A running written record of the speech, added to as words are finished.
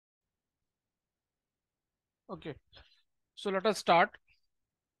Okay, so let us start.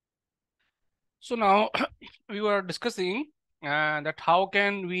 So now we were discussing that how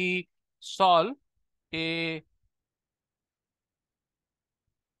can we solve a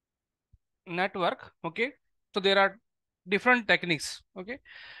network. Okay, so there are different techniques. Okay,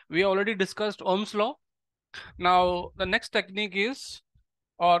 we already discussed Ohm's law. Now the next technique is,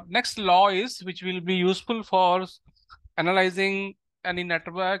 or next law is, which will be useful for analyzing any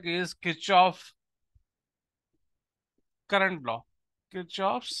network, is Kirchhoff current law.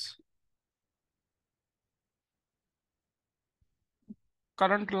 Kirchhoff's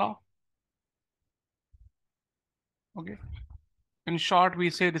current law. Okay, in short we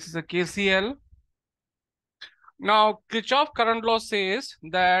say this is a KCL. Now Kirchhoff current law says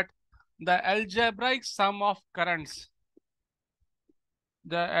that the algebraic sum of currents,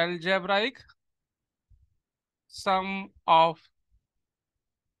 the algebraic sum of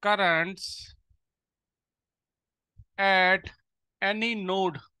currents at any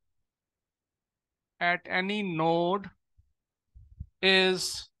node,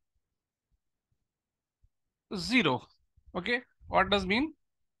 is 0. Okay, what does mean?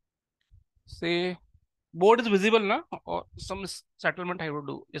 Say board is visible now, or some settlement I will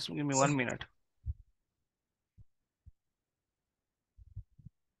do. Just give me 1 minute.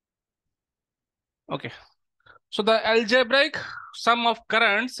 Okay, so the algebraic sum of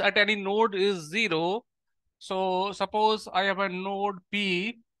currents at any node is 0. So suppose I have a node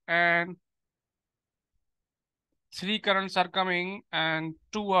P and 3 currents are coming and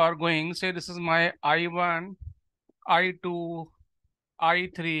 2 are going. Say this is my I1, I2,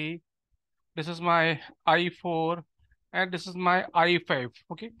 I3. This is my I4 and this is my I5.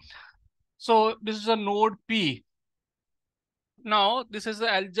 Okay. So this is a node P. Now this is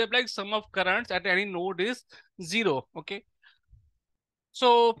the algebraic sum of currents at any node is 0. Okay.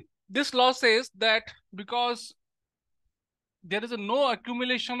 So this law says that because there is no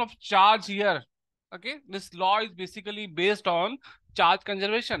accumulation of charge here. Okay, this law is basically based on charge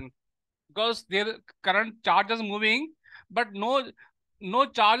conservation, because their current charge is moving, but no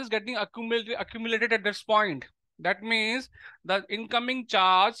charge is getting accumulated at this point. That means the incoming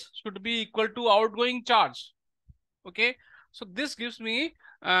charge should be equal to outgoing charge. Okay, so this gives me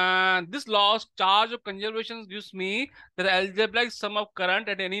this law of charge of conservation gives me that the algebraic sum of current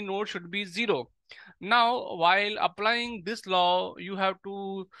at any node should be 0. Now, while applying this law, you have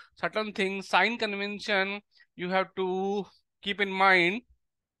to certain things, sign convention, you have to keep in mind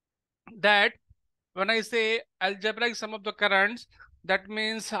that when I say algebraic sum of the currents, that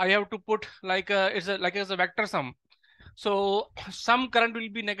means I have to put like it's a vector sum. So some current will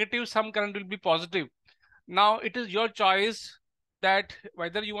be negative, some current will be positive. Now it is your choice that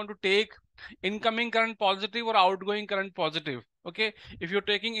whether you want to take incoming current positive or outgoing current positive. Okay, if you're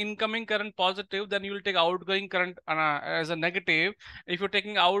taking incoming current positive, then you will take outgoing current as a negative. If you're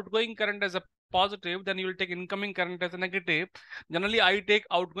taking outgoing current as a positive, then you will take incoming current as a negative. Generally I take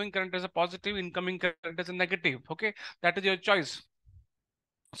outgoing current as a positive, incoming current as a negative. Okay, that is your choice.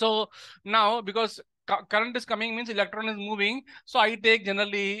 So now because current is coming means electron is moving, so I take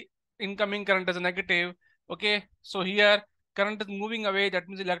generally incoming current as a negative. Okay, so here current is moving away, that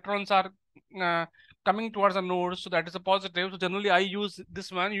means electrons are uh, coming towards a node, so that is a positive. So generally I use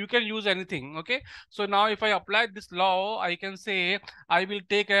this one, you can use anything. Okay, so now if I apply this law, I can say I will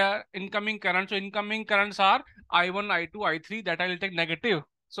take a incoming current. So incoming currents are I1, I2, I3, that I will take negative.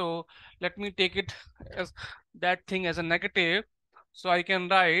 So let me take it as that thing as a negative. So I can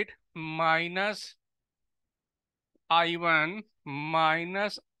write minus I1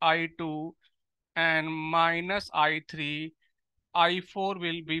 minus I2 and minus I3. I4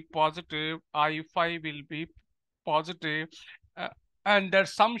 will be positive, I5 will be positive, uh, and that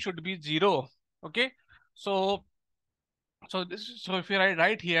sum should be 0. Okay, so so if I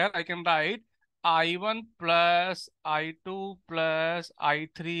write here, I can write I1 plus I2 plus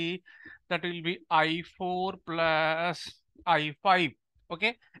I3, that will be I4 plus I5.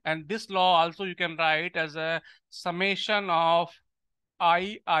 Okay, and this law also you can write as a summation of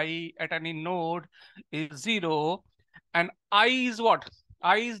I at any node is 0, and I is what?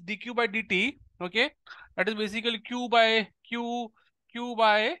 I is dq by dt. Okay, that is basically q by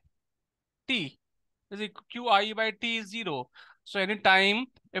t. Is qi by t is 0. So anytime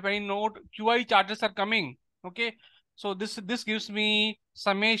if any node qi charges are coming, okay, so this gives me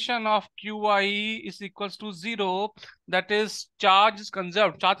summation of qi is equals to 0. That is charge is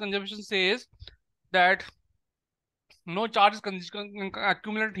conserved. Charge conservation says that no charge is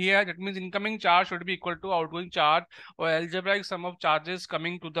accumulated here. That means incoming charge should be equal to outgoing charge, or algebraic sum of charges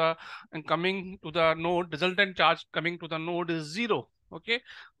coming to the node, resultant charge coming to the node is 0. Okay,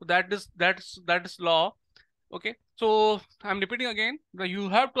 so that is law. Okay, so I'm repeating again that you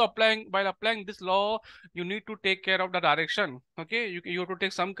have to applying, while applying this law, you need to take care of the direction. Okay, you have to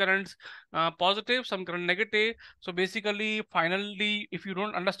take some currents positive, some current negative. So basically, finally, if you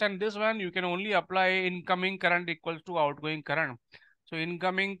don't understand this one, you can only apply incoming current equals to outgoing current. So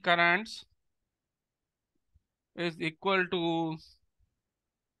incoming currents is equal to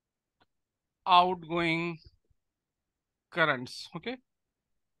outgoing currents. Okay,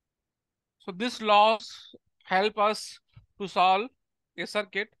 so these laws help us to solve a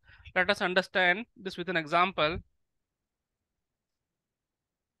circuit. Let us understand this with an example.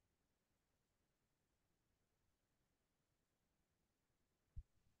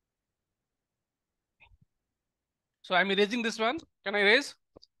 So I'm erasing this one. Can I erase?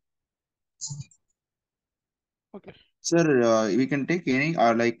 Okay. Sir, we can take any,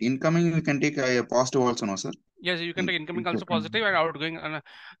 like incoming, we can take a positive also, no, sir? Yes, you can take incoming also Incoming. positive and outgoing,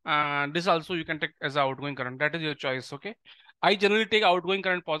 and this also you can take as outgoing current. That is your choice. Okay. I generally take outgoing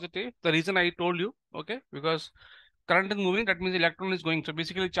current positive. The reason I told you, okay, because current is moving, that means electron is going. So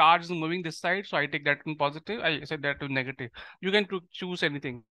basically, charge is moving this side. So I take that in positive. I said that to negative. You can choose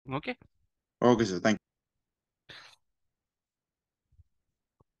anything. Okay. Okay, sir. Thank you.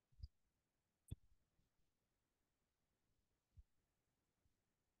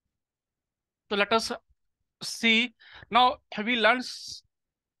 So let us see. Now, have we learned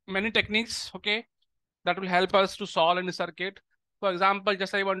many techniques? Okay, that will help us to solve any circuit. For example,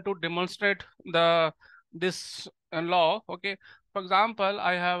 just I want to demonstrate the this law. Okay, for example,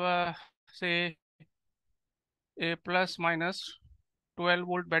 I have a say a plus minus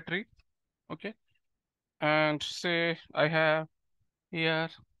 12-volt battery. Okay, and say I have here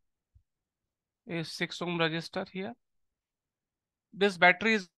a 6 ohm resistor here. This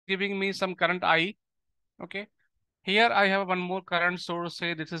battery is giving me some current I. Okay, here I have one more current source.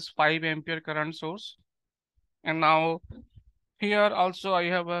 Say this is 5 ampere current source, and now here also I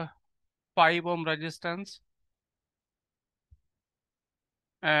have a 5 ohm resistance,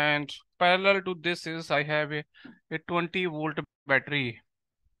 and parallel to this is I have a 20-volt battery.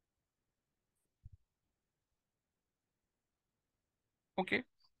 Okay,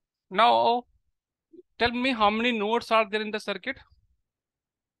 now tell me how many nodes are there in the circuit?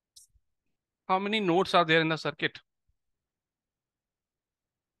 How many nodes are there in the circuit?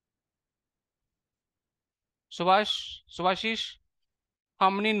 Subhashish, how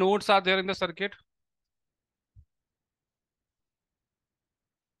many nodes are there in the circuit?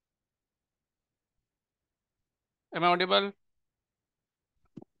 Am I audible?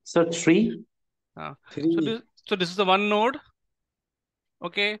 So three. Uh, so Three. this is the one node.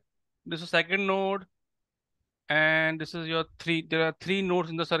 Okay, this is second node, and this is your three. There are three nodes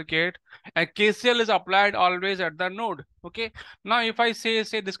in the circuit, and KCL is applied always at the node. Okay, now if I say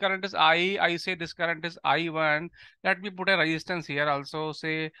this current is I say this current is I1. Let me put a resistance here also.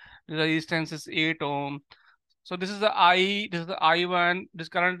 Say the resistance is 8 ohm. So this is the this is the I1. This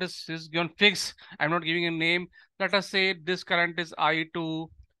current is given fixed. I'm not giving a name. Let us say this current is I2.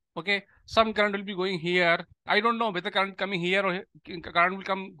 Okay, some current will be going here. I don't know whether current coming here or current will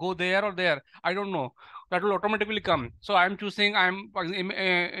come go there or there. I don't know. That will automatically come. So I'm choosing.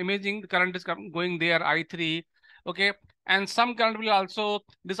 Imaging the current is going there. I3. Okay, and some current will also,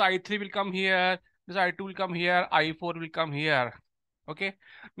 this I3 will come here. This I2 will come here. I4 will come here. Okay.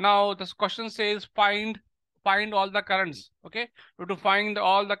 Now this question says find all the currents. Okay, you have to find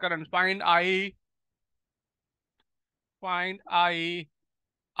all the currents. Find I1,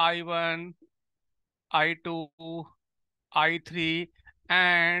 I2, I3,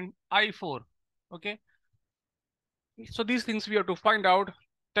 and I4. Okay, so these things we have to find out.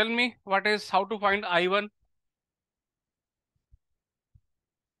 Tell me what is how to find I1.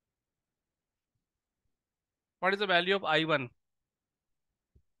 What is the value of I1?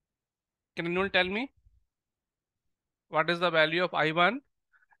 Can anyone tell me what is the value of I1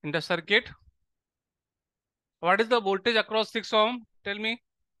 in the circuit? What is the voltage across 6 ohm? Tell me.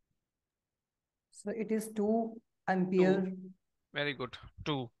 So it is 2 2. ampere. Very good.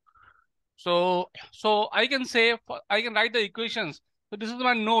 2. So I can say, I can write the equations. So this is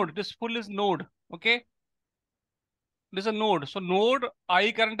my node. This full is node. Okay. This is a node. So node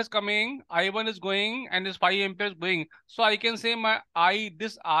I current is coming, I1 is going, and this 5 amperes going. So I can say my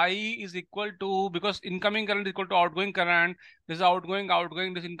this I is equal to, because incoming current is equal to outgoing current. This is outgoing.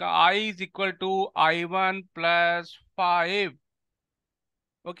 This income I is equal to I1 plus 5.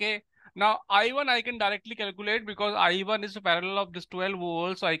 Okay. Now I1 I can directly calculate because I1 is a parallel of this 12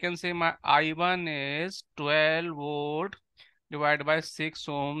 volts. So I can say my I1 is 12 volt divided by 6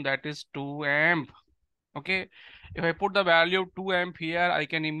 ohm, that is 2 amp. Okay. If I put the value of 2 amp here, I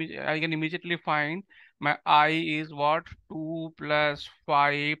can immediately find my I is what? 2 plus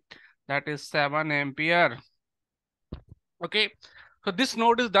 5, that is 7 ampere. Okay, so this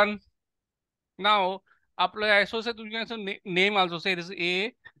node is done. Now apply, associate, you can also name also, say this is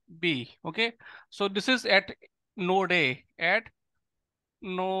A, B. Okay, so this is at node A, at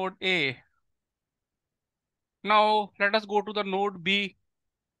node A. Now let us go to the node B.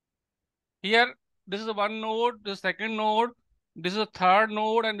 Here, this is one node, the second node, this is the third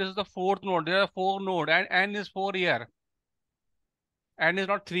node, and this is the fourth node. There are 4 nodes, and N is 4 here. N is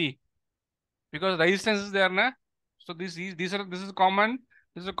not 3 because resistance is there, na? So this is common.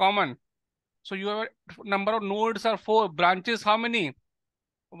 This is common. So you have a number of nodes are 4. Branches, how many?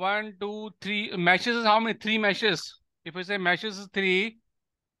 1, 2, 3. Meshes is how many? 3 meshes. If I say meshes is 3,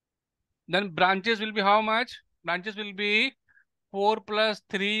 then branches will be how much? Branches will be 4 plus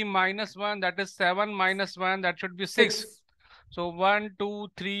 3 minus 1, that is 7 minus 1, that should be 6. So 1, 2,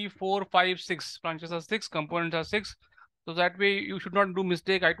 3, 4, 5, 6. Branches are 6, components are 6. So that way you should not do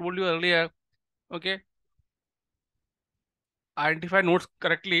mistake. I told you earlier. Okay. Identify nodes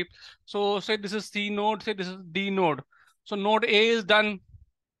correctly. So say this is C node, say this is D node. So node A is done.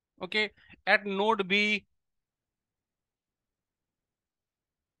 Okay. At node B.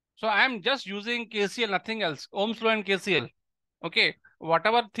 So I am just using KCL, nothing else. Ohm's law and KCL. Okay.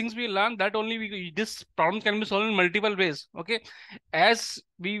 Whatever things we learn, that only this problem can be solved in multiple ways. Okay. As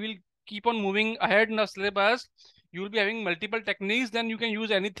we will keep on moving ahead in the syllabus, you will be having multiple techniques, then you can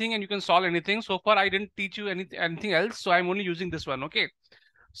use anything and you can solve anything. So far, I didn't teach you anything else. So I'm only using this one. Okay.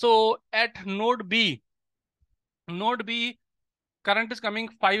 So at node B, current is coming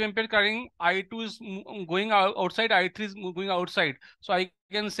 5 ampere current, I2 is going outside, I3 is going outside. So I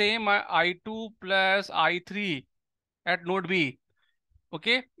can say my I2 plus I3 at node B.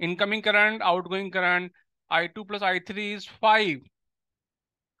 Okay, incoming current, outgoing current, I2 plus I3 is 5.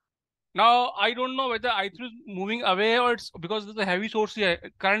 Now I don't know whether I3 is moving away or it's because there's a heavy source here.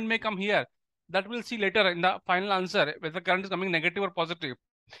 Current may come here. That we'll see later in the final answer, whether current is coming negative or positive.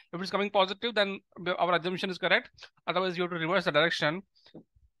 If it's coming positive, then our assumption is correct. Otherwise, you have to reverse the direction.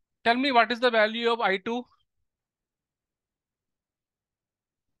 Tell me what is the value of I2?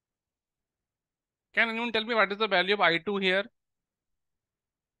 Can anyone tell me what is the value of I2 here?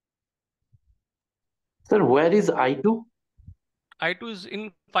 Sir, where is I2? I2 is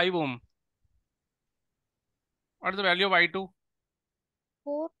in 5 ohm. What is the value of I2?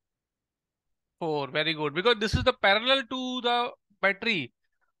 4. 4. Very good. Because this is the parallel to the battery.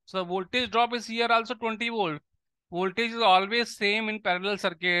 So the voltage drop is here also 20 volt. Voltage is always same in parallel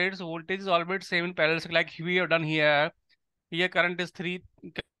circuits. Voltage is always same in parallel circuit, like we have done here. Here current is 3.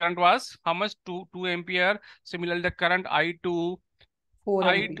 Current was how much? 2 ampere. Similarly, the current I2. 4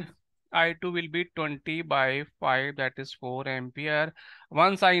 I, ampere. I2 will be 20 by 5, that is 4 ampere.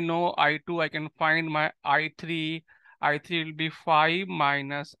 Once I know I2, I can find my I3. I3 will be 5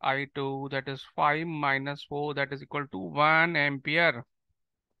 minus I2, that is 5 minus 4, that is equal to 1 ampere.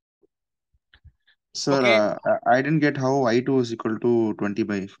 Sir, Okay. I didn't get how I2 is equal to 20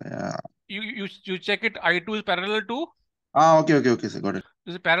 by 5. You check it, I2 is parallel to? Okay, sir, got it.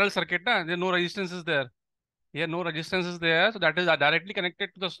 This is a parallel circuit, na? There no resistance is there. Here no resistance is there, so that is directly connected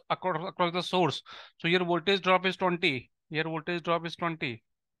to the across the source. So here voltage drop is 20. Here voltage drop is 20.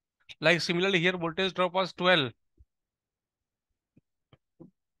 Like similarly, here voltage drop was 12.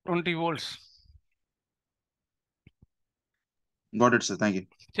 20 volts. Got it, sir. Thank you.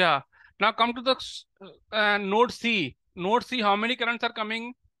 Yeah. Now come to the node C. Node C, how many currents are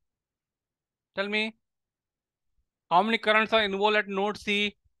coming? Tell me. How many currents are involved at node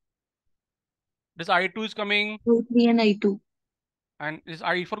C? This I2 is coming. I3 and I2. And this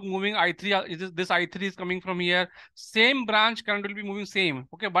I4 moving I3, this I3 is coming from here. Same branch current will be moving same.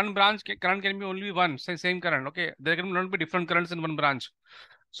 Okay, one branch current can be only one, same current. Okay, there can not be different currents in one branch.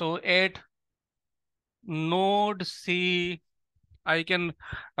 So at node C, I can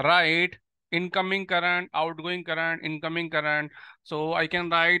write incoming current, outgoing current, incoming current. So I can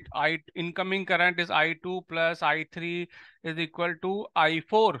write incoming current is I2 plus I3 is equal to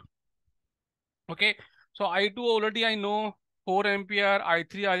I4. Okay, so I2 already I know 4 ampere,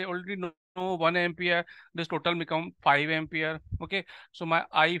 I3 I already know 1 ampere. This total become 5 ampere. Okay, so my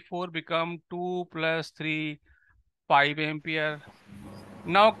I4 become 2 plus 3, 5 ampere.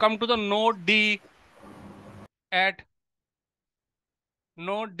 Now come to the node D. At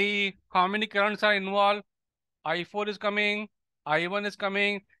node D, how many currents are involved? I4 is coming, I1 is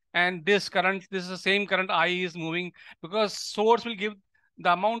coming, and this current, this is the same current I is moving, because source will give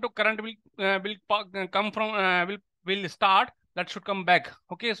the amount of current will come from will start that should come back.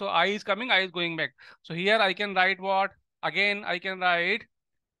 Okay, so I is coming, I is going back. So here I can write what? Again, I can write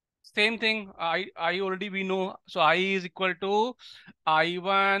same thing. I already we know. So I is equal to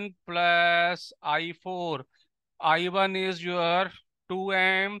I1 plus I4. I1 is your 2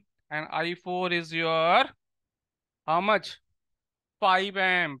 amp and I4 is your how much? 5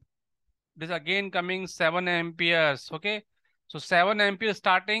 amp. This again coming 7 amperes. Okay. So 7 ampere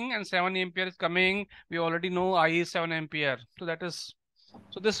starting and 7 ampere is coming. We already know I is 7 ampere. So that is,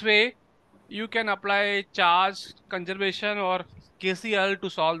 so this way you can apply charge conservation or KCL to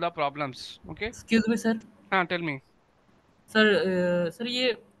solve the problems. Okay. Excuse me sir Tell me. Sir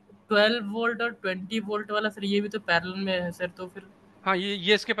ये 12 volt और 20 volt वाला sir ये भी तो parallel में है sir, तो फिर हाँ,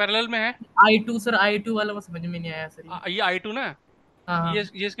 ये इसके पैरेलल में है। I2 सर, I2 वाला वो समझ में नहीं आया सर। ये I2 ना, हाँ हाँ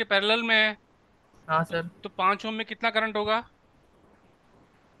ये इसके पैरेलल में है। हाँ तो, सर। तो 5 ओम में कितना करंट होगा?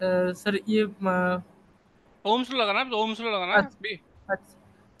 सर ये ओम्स लॉ लगाना, ओम्स लॉ लगाना अच्छा भी। अच्छा,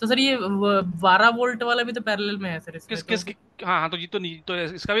 तो सर ये 12 वोल्ट वाला भी तो पैरेलल में है सर इसमें, किस तो किस हाँ हाँ, तो ये तो नहीं, तो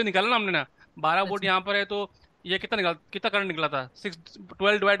इसका भी निकाला ना हमने ना। 12 वोल्ट अच्छा यहाँ पर है, तो ये कितना करंट निकला था?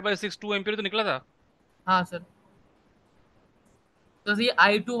 12 डिवाइड बाय 6 2 एम्पीयर तो निकला था। हाँ सर। तो सर ये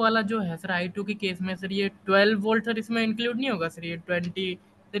I2 वाला जो है सर, I2 के केस में सर ये 12 वोल्ट सर इसमें इंक्लूड नहीं होगा सर, ये 20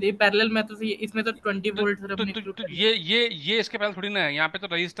 सर ये पैरेलल में, तो सर इसमें तो 20 वोल्ट सर अपने इंक्लूड कर लिया। ये इसके पहले थोड़ी ना है, यहाँ पे तो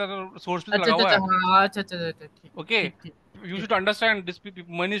रजिस्टर सोर्स भी तो अच्छा लगा अच्छा हुआ अच्छा, है। हाँ अच्छा अच्छा अच्छा, ठीक Okay, ठीक ठीक you ठीक। should understand this.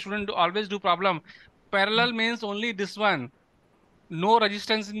 Many students always do problem. Parallel means only this one, no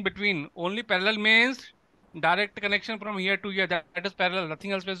resistance in between. Only parallel means direct connection from here to here. That is parallel.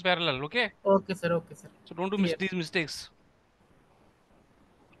 Nothing else is parallel. Okay, okay sir, okay sir, so don't do clear. these mistakes.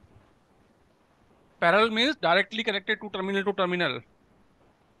 Parallel means directly connected to terminal.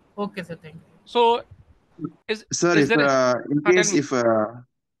 Okay sir, thank you. So Sir, is if there? in Tell case me. if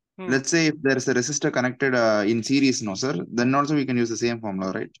Hmm. let's say if there is a resistor connected in series, no sir, then also we can use the same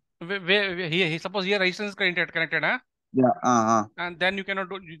formula, right? Where he suppose here resistance is connected, huh? Yeah. And then you cannot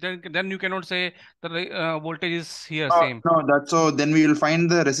do, then you cannot say the voltage is here same. No, that's so. Then we will find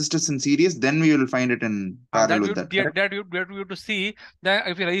the resistors in series. Then we will find it in parallel with that. Correct? That you have to see that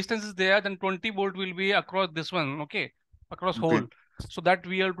if the resistance is there, then 20 volt will be across this one, okay, across Okay. whole. So that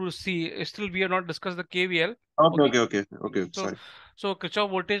we have to see. Still, we have not discussed the KVL. Okay. Okay. Okay. So Sorry. so Kirchhoff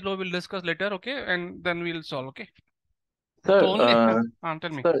voltage law we'll discuss later, okay, and then we'll solve, okay. Sir, So only tell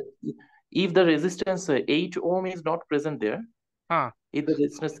me. sir, if the resistance 8 ohm is not present there, if the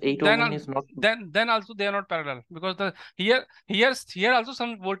resistance 8 ohm is not, then also they are not parallel, because the here also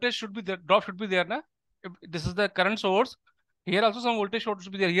some voltage should be there, drop should be there, na? If this is the current source, here also some voltage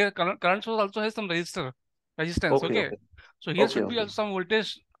should be there. Here current source also has some resistance, okay, okay. okay, So here okay, should be okay. also some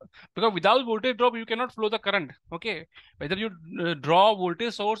voltage, because without voltage drop you cannot flow the current, okay. Whether you draw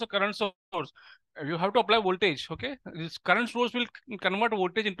voltage source or current source, you have to apply voltage, okay. This current source will convert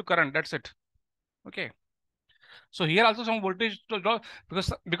voltage into current, that's it, okay. So here also some voltage to draw,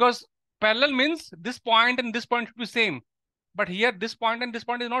 because parallel means this point and this point should be same. But here this point and this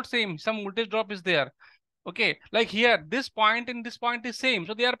point is not same. Some voltage drop is there. Okay, like here this point and this point is same,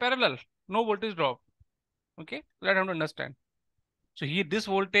 so they are parallel. No voltage drop. Okay, let them understand. So here this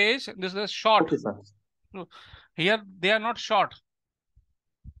voltage, this is short. Okay, sir. So here they are not short.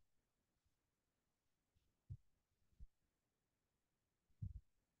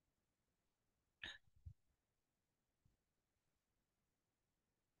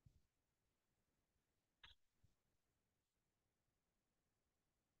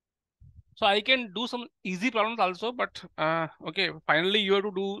 So I can do some easy problems also, but okay, finally you have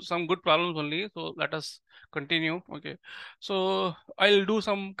to do some good problems only. So let us continue. Okay, so I'll do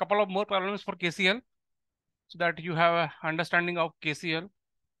some couple of more problems for KCL so that you have a understanding of KCL.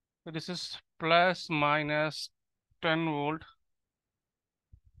 So this is plus minus 10 volt.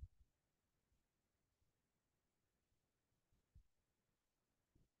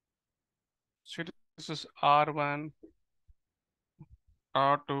 So this is R1,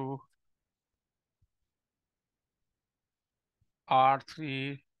 R2,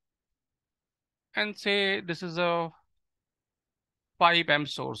 R3, and say this is a 5 amp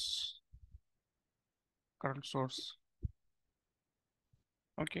source, current source.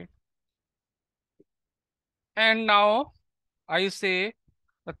 Okay. And now I say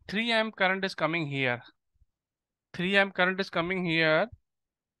the 3 amp current is coming here. 3 amp current is coming here.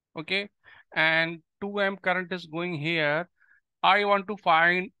 Okay. And 2 amp current is going here. I want to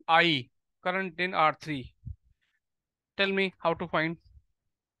find I current in R3. Tell me how to find.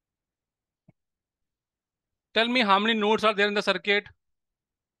 Tell me how many nodes are there in the circuit.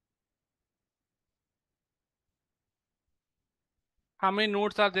 How many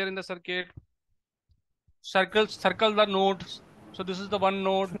nodes are there in the circuit? circle the nodes. So this is the one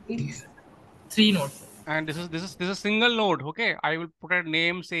node. Three nodes. And this is single node. Okay, I will put a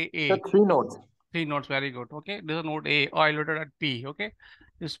name, say A. So three nodes. Three nodes, very good. Okay, this is node A. Oh, I loaded at P. Okay,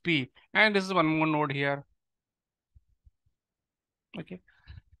 this is P, and this is one more node here. Okay,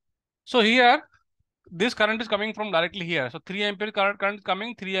 so here this current is coming from directly here. So 3 ampere current is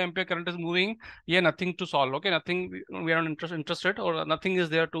coming, 3 ampere current is moving. Here nothing to solve. Okay, nothing, we are not interested, or nothing is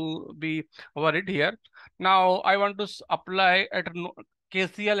there to be worried here. Now I want to apply at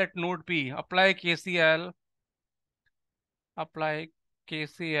KCL at node P. Apply KCL. Apply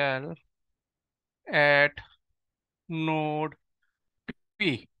KCL at node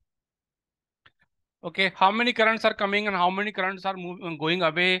P. Okay, how many currents are coming and how many currents are moving, going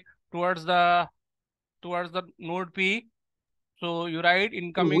away towards the node P? So you write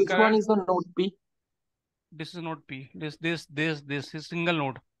incoming Which current. one is the node P? This is node P. This is single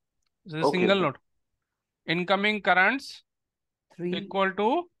node. This is Okay, single okay. node. Incoming currents 3. equal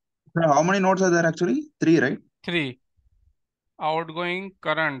to So how many nodes are there actually? 3, right? 3. Outgoing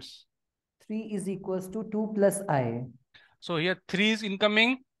currents. 3 is equals to 2 plus I. So here 3 is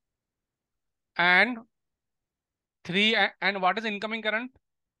incoming and 3 and what is incoming current?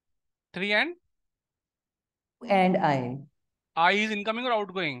 3 And I. I is incoming or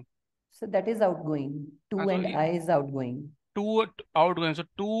outgoing? So that is outgoing. 2 so and I is outgoing. 2 outgoing. So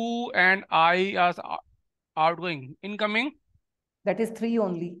 2 and I are outgoing. Incoming That is 3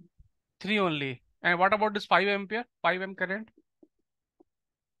 only. 3 only. And what about this 5 ampere? 5 amp current?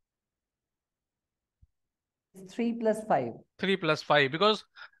 It's 3 plus 5. 3 plus 5, because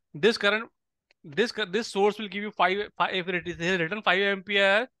this current, this source will give you 5, if it is written 5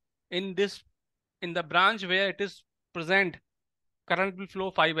 ampere in the branch where it is present, current will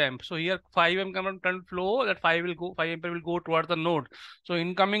flow 5 amp. So here 5 amp current flow, that 5 ampere will go towards the node. So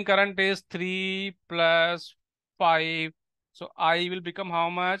incoming current is 3 plus 5. So I will become how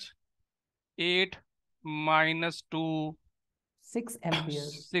much? 8 minus 2. 6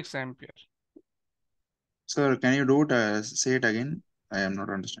 amperes. 6 ampere. Sir, can you do it? Say it again. I am not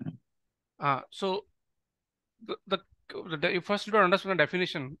understanding. So you first you don't understand the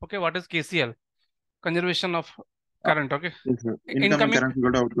definition. Okay, what is KCL? Conservation of current. Okay. Yes, sir. Incoming currents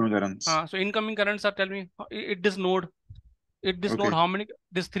equal to outgoing currents. So incoming currents are, tell me, this node. This Okay. node, how many?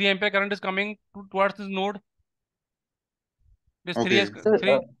 This 3 ampere current is coming towards this node. This Okay. 3 is Sir,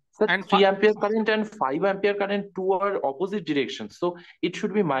 3 and 3 ampere current and 5 ampere current, two are opposite directions. So it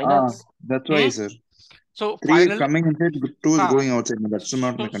should be Ah, minus. that's why, sir. So 3 is finally, coming inside, 2 is going outside. That's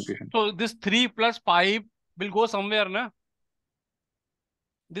not my confusion. so this 3 plus 5 will go somewhere, na?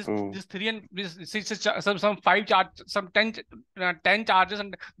 This 3 and this some 5 charge, some 10 charges,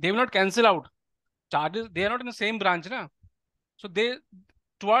 and they will not cancel out. Charges, they are not in the same branch, na? So they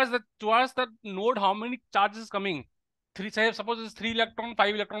towards the node, how many charges is coming? 3, say suppose it's 3 electron,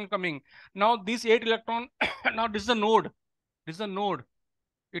 5 electron coming. Now this 8 electron, now this is a node. This is a node.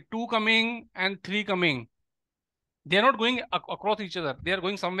 It 2 coming and 3 coming. They are not going across each other. They are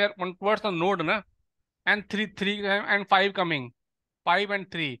going somewhere one towards the node, na? And 3 and 5 coming. 5 and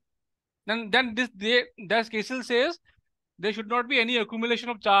 3. Then this KCL says there should not be any accumulation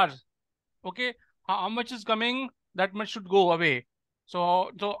of charge. Okay, how much is coming, that much should go away.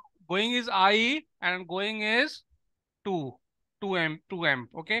 So going is I and going is 2 amp.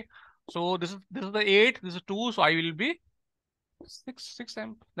 Okay, so this is the 8, this is 2, so I will be 6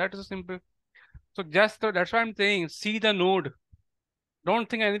 amp. That is simple. So that's why I'm saying, see the node, don't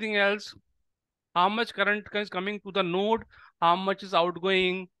think anything else. How much current is coming to the node, how much is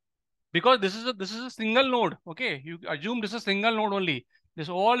outgoing, because this is a single node. Okay, you assume this is a single node only. This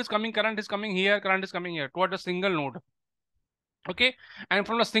all is coming, current is coming here, current is coming here toward a single node. Okay, and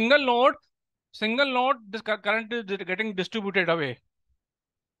from a single node, this current is getting distributed away,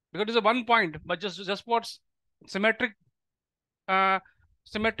 because it is a one point, but just what's symmetric,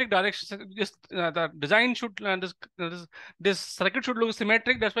 symmetric direction. Just the design should, this circuit should look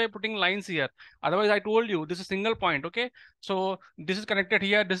symmetric. That's why I'm putting lines here. Otherwise, I told you this is single point. Okay, so this is connected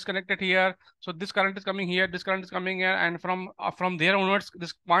here, this is connected here. So this current is coming here, this current is coming here, and from there onwards,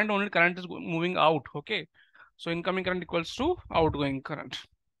 this point only current is moving out. Okay, so incoming current equals to outgoing current.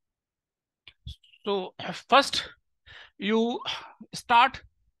 So first you start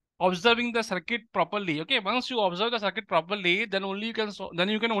observing the circuit properly. Okay, once you observe the circuit properly, then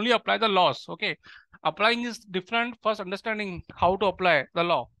you can only apply the laws. Okay, applying is different. First, understanding how to apply the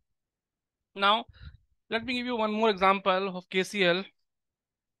law. Now let me give you one more example of KCL.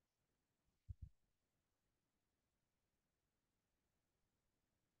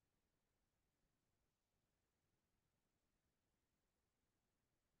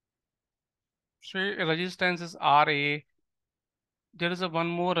 say resistance is Ra. There is a one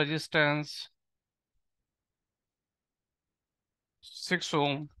more resistance, 6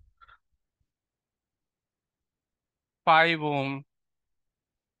 ohm, 5 ohm,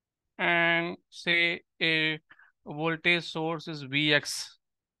 and say a voltage source is Vx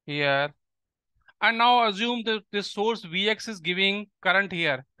here. And now assume that this source Vx is giving current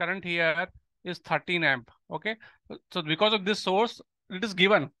here. Current here is 13 amp. Okay. So because of this source, it is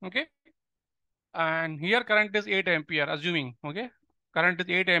given. Okay. And here current is 8 ampere, assuming. Okay. Current is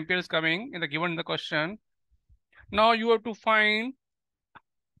 8 ampere is coming in the given in the question. Now you have to find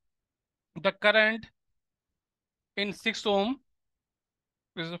the current in 6 ohm.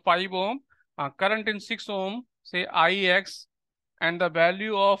 This is 5 ohm. Current in 6 ohm, say Ix, and the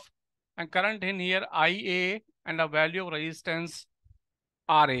value of, and current in here Ia, and the value of resistance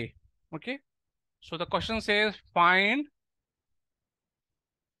Ra. Okay. So the question says find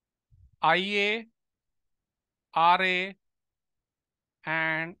Ia, Ra,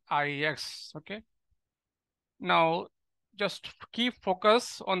 and Ix. Okay. Now just keep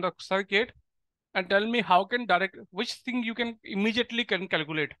focus on the circuit and tell me how can direct, which thing you can immediately can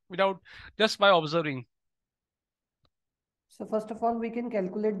calculate without just by observing. So first of all, we can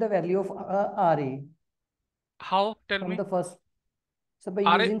calculate the value of Ra. How? Tell from me. the first. So by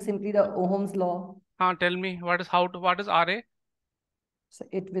Ra, using simply the Ohm's law. tell me what is what is Ra? So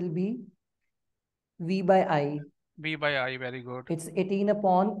it will be V by I. V by I. Very good. It's 18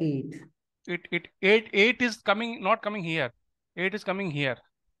 upon 8. 8 is coming, not coming here. 8 is coming here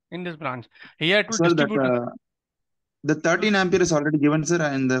in this branch. Here it will Sir, distribute. the 13 ampere is already given, sir,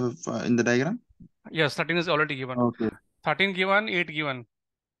 in the diagram. Yes, 13 is already given. Okay. 13 given, 8 given.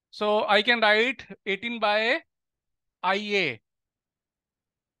 So I can write 18 by Ia.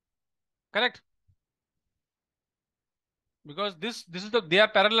 Correct? Because this is the, they are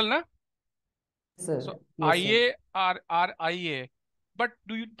parallel, na? Sir. So Yes, Ia are Ia. But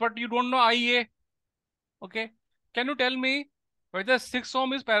you don't know Ia. Okay. Can you tell me whether 6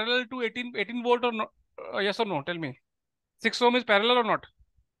 ohm is parallel to 18 volt or not? Yes or no? Tell me. 6 ohm is parallel or not?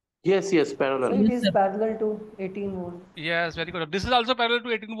 Yes, parallel. So it is parallel to 18 volt. Yes, very good. This is also parallel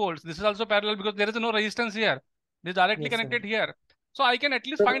to 18 volts. This is also parallel because there is no resistance here. This is directly connected here. So I can at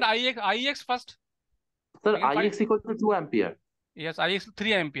least find Ix first. Sir, Ix equal to 2 ampere. Yes, Ix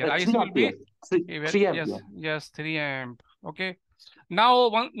 3 ampere. Ix 3 will be 3 ampere. Yes, 3 amp. Okay.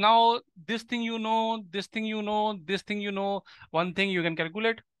 Now this thing you know, this thing you know, this thing you know, one thing you can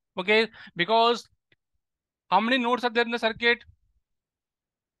calculate. Okay, because how many nodes are there in the circuit?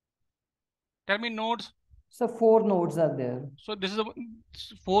 Tell me nodes. So 4 nodes are there. So this is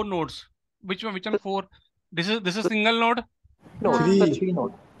 4 nodes. Which one 4? This is single node. No, 3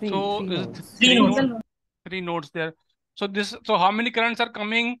 nodes. So Three nodes. Three nodes there. So how many currents are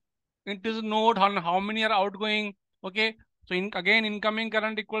coming into the node? How many are outgoing? Okay. So again, incoming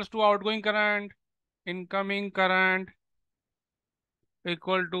current equals to outgoing current. Incoming current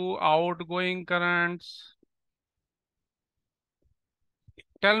equal to outgoing currents.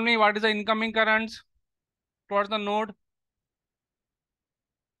 Tell me what is the incoming currents towards the node?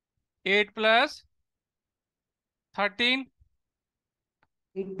 8 plus 13.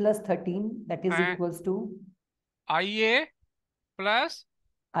 8 plus 13, that is equals to Ia plus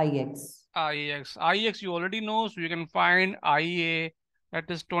Ix. Ix you already know, so you can find Ia,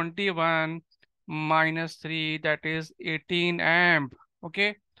 that is 21 minus 3, that is 18 amp.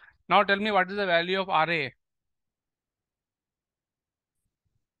 Okay. Now tell me what is the value of Ra?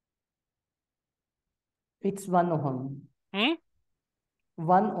 It's 1 ohm.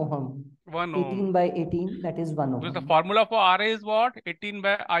 1 ohm. 1 ohm. 18 by 18, that is 1 ohm. Because the formula for Ra is what? 18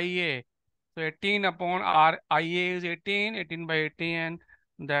 by Ia. So 18 upon Ia is 18, 18 by 18,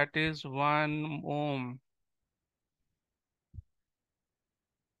 that is 1 ohm.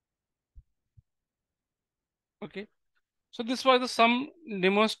 Okay. So this was some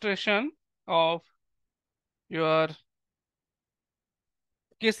demonstration of your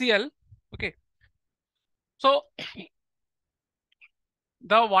KCL. Okay. So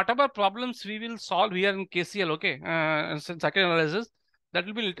the whatever problems we will solve here in KCL, okay, circuit analysis, that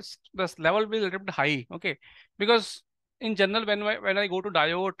will be this level will be a little bit high, okay, because in general when I go to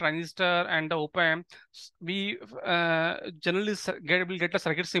diode, transistor, and the op amp, we generally will get the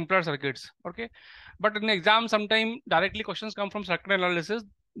circuit simpler circuits, okay, but in the exam sometime directly questions come from circuit analysis.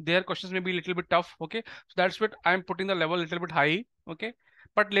 Their questions may be a little bit tough, okay, so that's what I'm putting the level a little bit high, okay,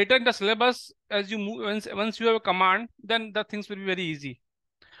 but later in the syllabus, as you move, once you have a command, then the things will be very easy.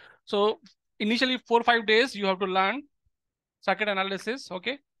 So initially 4 or 5 days you have to learn circuit analysis,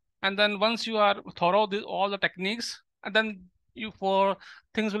 okay, and then once you are thorough all the techniques, and then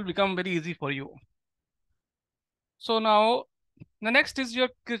things will become very easy for you. So now the next is your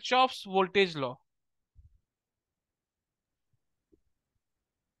Kirchhoff's voltage law.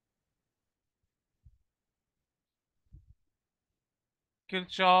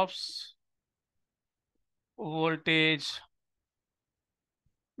 Kirchhoff's voltage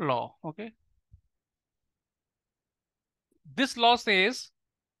law. Okay. This law says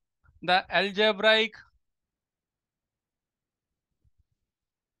the algebraic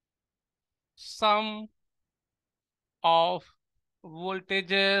sum of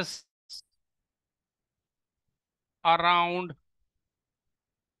voltages around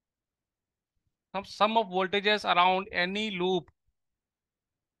sum of voltages around any loop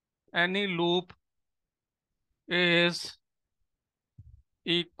is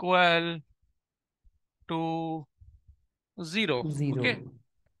equal to 0. Okay.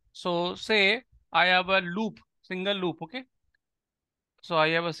 So say I have a loop, single loop. Okay. So I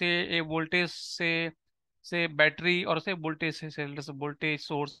have say a voltage, say battery, or say voltage, say let's say voltage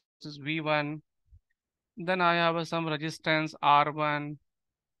source is V1. Then I have some resistance R1,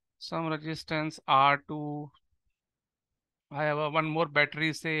 some resistance R2. I have one more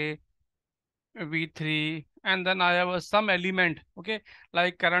battery, say V3, and then I have some element, okay,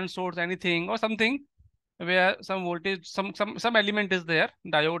 like current source, anything or something where some voltage, some element is there,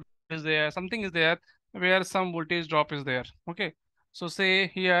 diode is there, something is there where some voltage drop is there. Okay. So say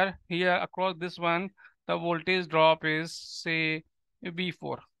here across this one, the voltage drop is say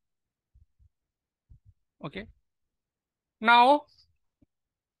V4. Okay. Now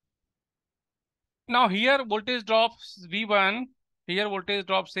here voltage drop V1, here voltage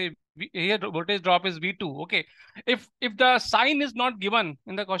drop say here voltage drop is V2. Okay. If the sign is not given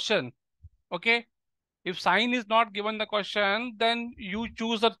in the question, okay, if sign is not given the question, then you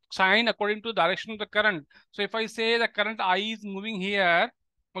choose the sign according to the direction of the current. So if I say the current I is moving here,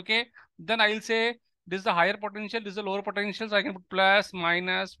 okay, then I'll say this is the higher potential, this is the lower potential. So I can put plus,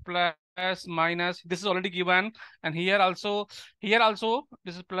 minus, minus. This is already given. And here also,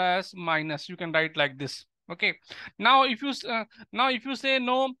 this is plus, minus. You can write like this. Okay. Now, if you say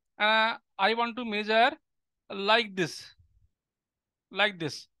no, I want to measure like this. Like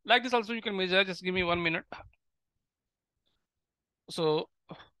this also you can measure. Just give me 1 minute. So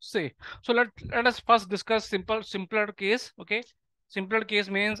let us first discuss simpler case. Okay. Simpler case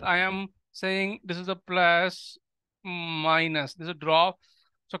means I am saying this is a plus, minus, this is a drop.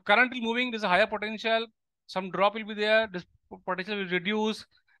 So current is moving, this is a higher potential, some drop will be there, this potential will reduce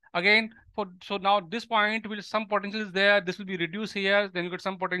again. So now this point will, some potential is there, this will be reduced here, then you get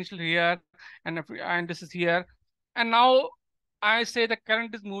some potential here, and this is here. And now I say the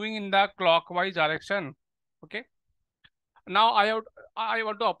current is moving in the clockwise direction. Okay. Now I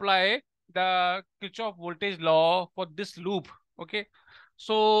want to apply the Kirchhoff voltage law for this loop. Okay.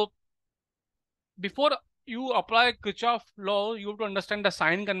 So before you apply Kirchhoff law, you have to understand the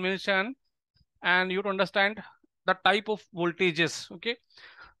sign convention and you have to understand the type of voltages. Okay.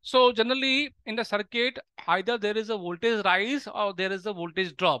 So generally in the circuit, either there is a voltage rise or there is a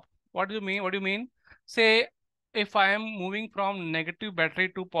voltage drop. What do you mean? What do you mean? Say if I am moving from negative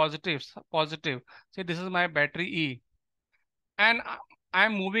battery to positive, say this is my battery E, and I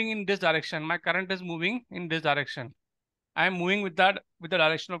am moving in this direction. My current is moving in this direction. I am moving with the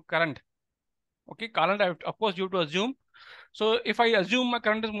direction of current. Okay, current, of course you have to assume. So if I assume my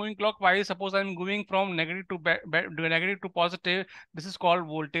current is moving clockwise, suppose I'm moving from negative to negative to positive, this is called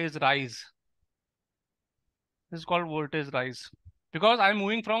voltage rise. This is called voltage rise because I'm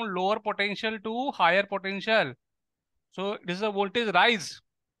moving from lower potential to higher potential. So this is a voltage rise.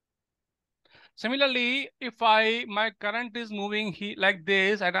 Similarly, if my current is moving like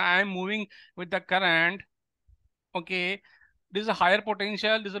this and I am moving with the current, okay, this is a higher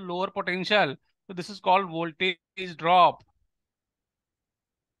potential, this is a lower potential. So this is called voltage drop.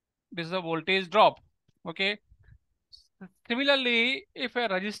 This is a voltage drop. Okay. Similarly, if a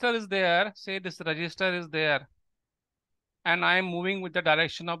resistor is there, say this resistor is there, and I am moving with the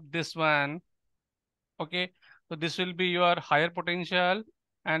direction of this one. Okay. So this will be your higher potential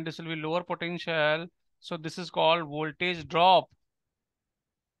and this will be lower potential. So this is called voltage drop.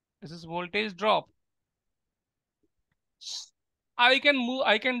 This is voltage drop. I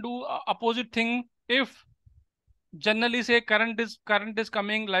can do opposite thing if generally say current is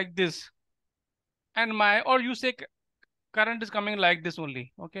coming like this, and or you say current is coming like this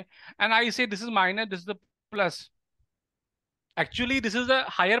only. Okay. And I say this is minus, this is the plus. Actually, this is a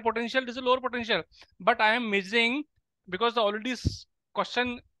higher potential, this is a lower potential, but I am measuring because the already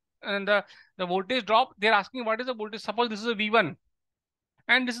question and the voltage drop, they're asking what is the voltage. Suppose this is a V1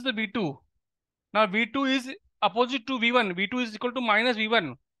 and this is the V2. Now V2 is opposite to V1. V2 is equal to minus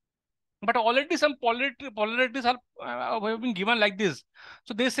V1. But already some polarities are have been given like this.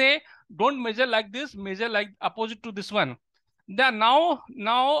 So they say don't measure like this, measure like opposite to this one. Then now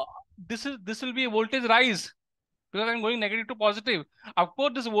this will be a voltage rise because I'm going negative to positive. Of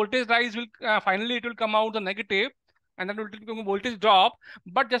course, this voltage rise will finally it will come out the negative, and then it will become a voltage drop.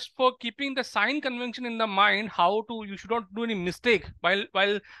 But just for keeping the sign convention in the mind, how to you should not do any mistake while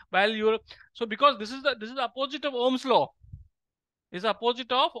you're so because this is the opposite of Ohm's law. Is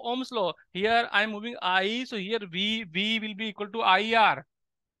opposite of Ohm's law. Here I am moving I, so here V will be equal to IR.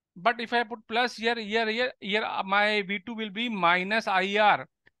 But if I put plus here, my V2 will be minus IR.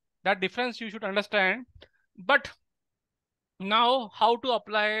 That difference you should understand. But now how to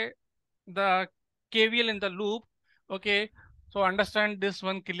apply the KVL in the loop? Okay, so understand this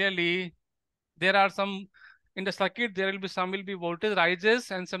one clearly. There are some in the circuit, there will be some will be voltage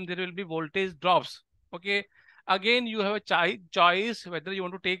rises and some there will be voltage drops. Okay, again you have a choice whether you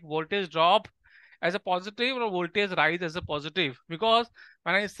want to take voltage drop as a positive or voltage rise as a positive, because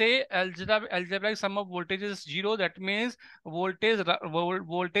when I say algebraic sum of voltages is 0, that means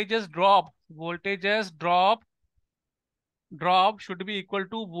voltages drop should be equal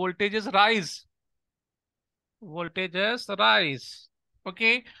to voltages rise.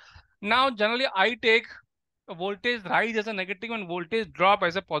 Okay, now generally I take a voltage rise as a negative and voltage drop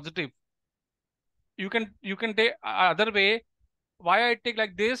as a positive. You can take other way. Why I take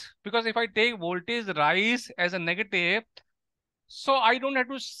like this? Because if I take voltage rise as a negative, so I don't have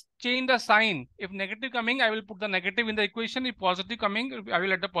to change the sign. If negative coming, I will put the negative in the equation. If positive coming, I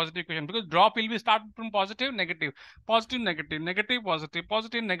will add the positive equation, because drop will be start from positive, negative, positive, negative, negative, positive,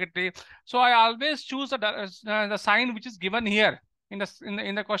 positive, negative. So I always choose the sign which is given here in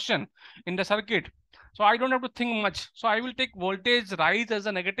the question in the circuit. So I don't have to think much. So I will take voltage rise as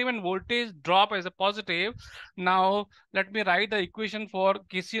a negative and voltage drop as a positive. Now let me write the equation for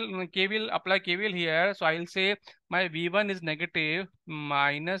KVL, apply KVL here. So I'll say my V1 is negative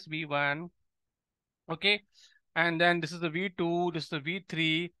minus V1. Okay. And then this is the V2, this is the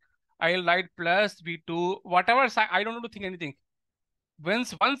V3. I'll write plus V2, whatever sign, I don't have to think anything.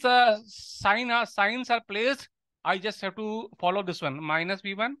 Once signs are placed, I just have to follow this one, minus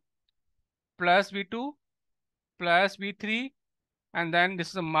V1 plus V2 plus V3, and then this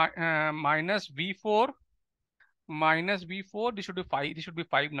is a minus V4 minus V4. This should be 5. This should be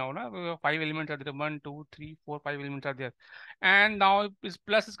 5 now. No? 5 elements are there. 1, 2, 3, 4, 5 elements are there. And now this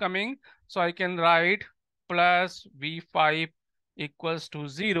plus is coming. So I can write plus V5 equals to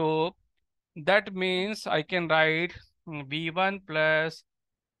 0. That means I can write V1 plus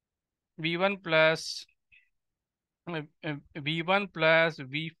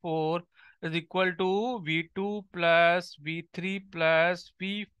V4 is equal to V2 plus V3 plus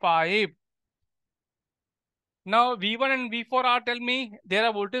V5. Now V1 and V4 are, tell me, there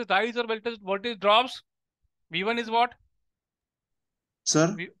are voltage rise or voltage drops. V1 is what?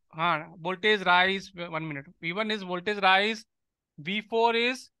 Sir? Voltage rise, 1 minute. V1 is voltage rise. V4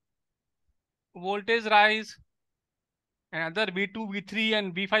 is voltage rise. Another V2, V3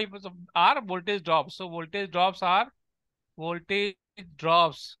 and V5 are voltage drops. So voltage drops are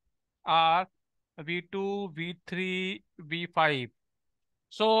V2, V3, V5.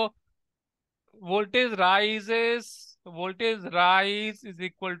 So voltage rise is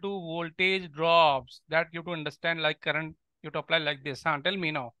equal to voltage drops. That you have to understand, like current, you have to apply like this. Tell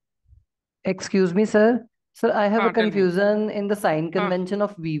me now. Excuse me, sir. Sir, I have a confusion in the sign convention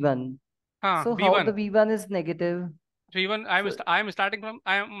of V1. So V1. how the V1 is negative? V1, I'm starting from,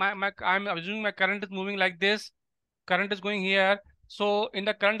 I'm assuming my current is moving like this. Current is going here. So in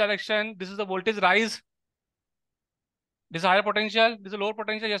the current direction, this is the voltage rise. This is higher potential. This is lower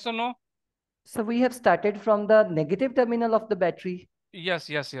potential. Yes or no? So we have started from the negative terminal of the battery. Yes.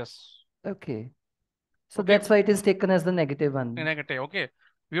 Okay. So that's why it is taken as the negative one. Negative. Okay.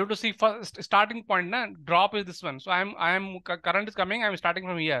 We have to see first starting point. Drop is this one. So current is coming. I'm starting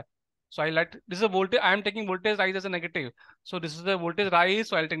from here. So this is a voltage. I am taking voltage rise as a negative. So this is the voltage rise.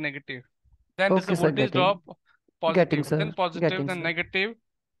 So I'll take negative. Then this is a voltage drop. Positive. Then positive. Then negative.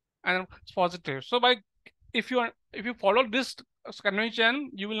 And it's positive. So if you follow this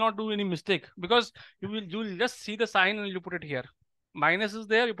convention, you will not do any mistake, because you will just see the sign and you put it here. Minus is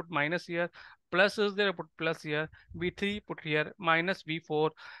there, you put minus here. Plus is there, you put plus here. V3 put here. Minus V4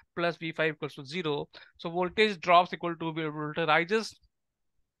 plus V5 equals to 0. So voltage drops equal to voltage rises.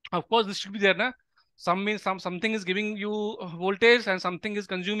 Of course, this should be there, na? Something is giving you voltage and something is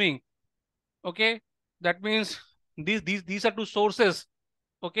consuming. Okay, that means these are two sources.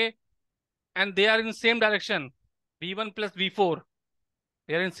 Okay, and they are in same direction. V1 plus V4.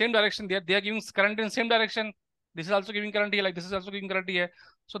 They are in same direction. They are giving current in same direction. This is also giving current here, like this is also giving current here.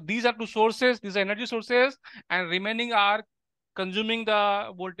 So these are two sources, these are energy sources, and remaining are consuming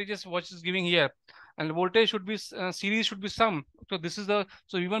the voltages what is giving here. And the voltage should be series should be sum. So this is the,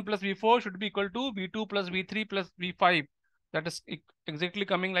 so V1 plus V4 should be equal to V2 plus V3 plus V5. That is exactly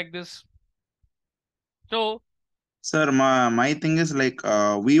coming like this. So sir, my thing is like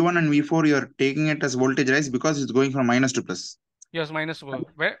V1 and V4, you're taking it as voltage rise because it's going from minus to plus. yes, minus to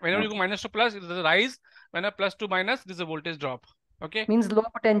whenever you go minus to plus, it is a rise. When a plus to minus, this is a voltage drop. Okay. Means low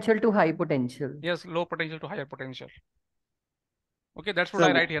potential to high potential. Yes, low potential to higher potential. Okay, that's what Sir,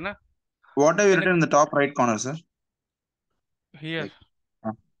 I write here, na? What have you written in the top right corner, sir? Here.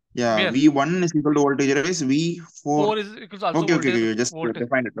 Like, yeah, Where? V1 is equal to voltage rise, V4. 4 is equals also okay, voltage. okay, you just voltage.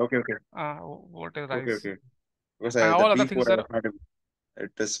 defined it. Okay. Voltage rise. Okay. Because And the all other P4 things I are, was not able-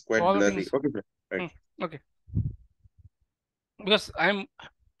 it is quite all the blurry. things. Okay, sir. Right. Okay. Because I'm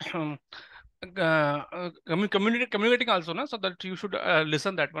communicating also, na, so that you should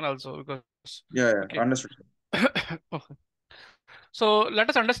listen that one also, because Yeah, okay. Understood. Okay. So let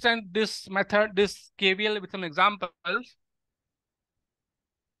us understand this method, this KVL with some examples.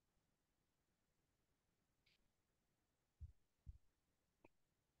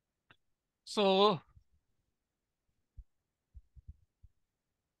 So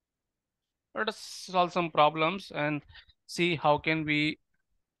let us solve some problems and see how can we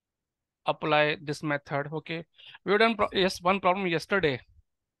apply this method. Okay, we have done one problem yesterday.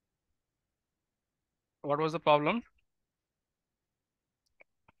 What was the problem?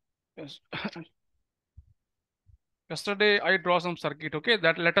 Yes. Yesterday I draw some circuit. Okay,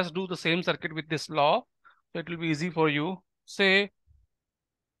 that let us do the same circuit with this law, so it will be easy for you. Say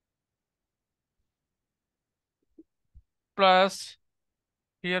plus,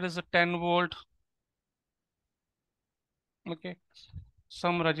 here is a 10 volt. Okay,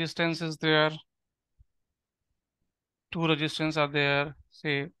 some resistance is there, two resistance are there,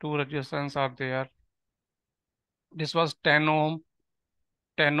 say two resistance are there. This was 10 ohm,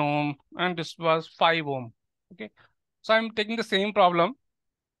 10 ohm, and this was 5 ohm. Okay, so I'm taking the same problem.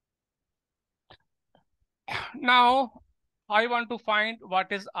 Now I want to find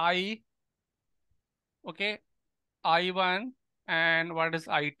what is I. Okay, I1 and what is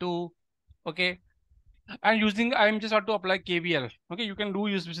I2. Okay, and I'm just want to apply KVL. Okay, you can do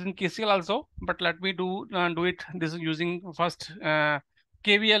using KCL also, but let me do it. This is using first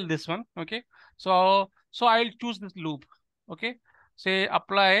KVL, this one. Okay, so I'll choose this loop. Okay, say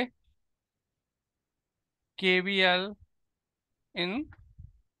apply KVL in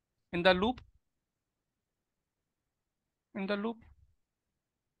the loop.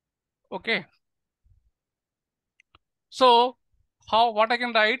 Okay, so what I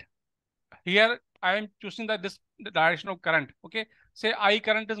can write here, I am choosing the direction of current. Okay, say I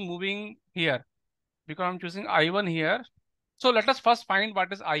current is moving here because I'm choosing I1 here. So let us first find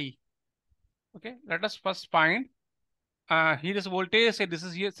what is I. Okay, let us first find here is voltage. Say this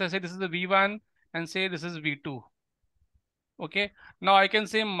is here. Say this is the V1 and say this is V2. Okay, now I can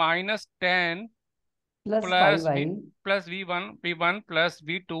say minus 10 plus plus 5i plus V1 plus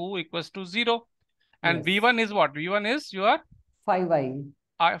V2 equals to 0. And yes. V1 is what? V1 is your 5i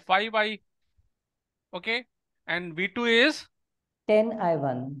 5i. Okay, and V2 is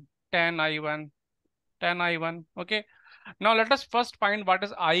 10i1 10i1. Okay, now let us first find what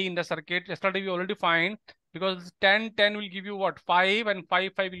is I in the circuit. Yesterday we already find, because 10 will give you what? 5, and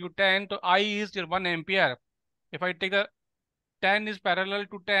 5 will give you 10. So I is your 1 ampere. If I take the 10 is parallel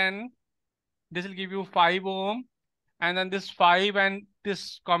to 10, this will give you 5 ohm. And then this 5 and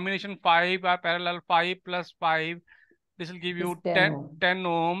this combination 5 are parallel, 5 plus 5. This will give you 10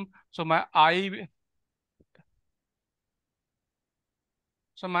 ohm. So my I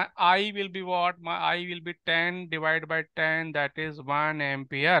will be what? My I will be 10 divided by 10, that is 1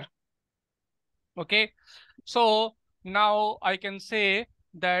 ampere. Okay, so now I can say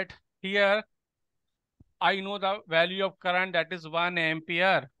that here I know the value of current, that is 1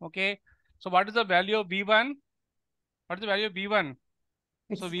 ampere. Okay, so what is the value of V1? What is the value of V1?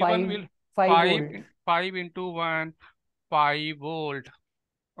 it's so V1 will 5 volt 5 into 1, 5 volt.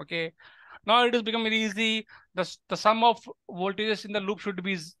 Okay, now it has become very easy. The sum of voltages in the loop should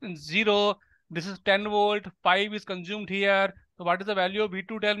be 0. This is 10 volt, 5 is consumed here. So what is the value of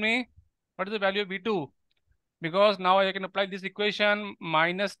V2? Tell me, what is the value of V2? Because now I can apply this equation,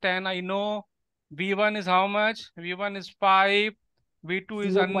 minus 10 I know. V1 is how much? V1 is 5, V2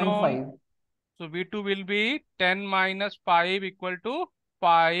 is unknown. 0.5 So V2 will be 10 minus 5 equal to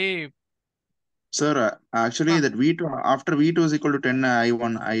 5. Sir, actually that V2, after V2 is equal to 10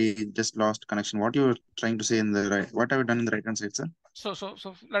 I1, I just lost connection. What you were trying to say in the right? What have you done in the right hand side, sir? So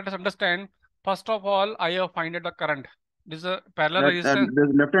let us understand. First of all, I have find out the current. This is a parallel resistance. The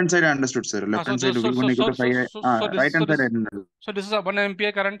left hand side I understood, sir. Left hand side V1 equal to 5. Right hand side I didn't understand. So this is a 1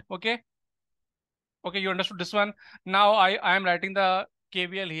 ampere current. Okay. Okay, you understood this one. Now I am writing the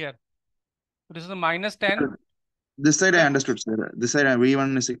KVL here. This is a minus 10. This side I understood, sir. This side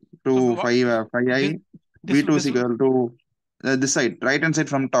V1 is equal to 5I. V2 is equal to this side. Right hand side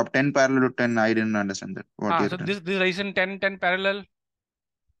from top 10 parallel to 10. I didn't understand that. So this resistance 10 parallel.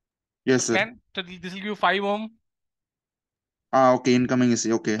 Yes, sir. 10. So this will give 5 ohm. Okay. Incoming is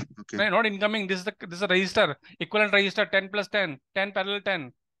okay. No, not incoming. This is a resistor. Equivalent resistor 10 plus 10. 10 parallel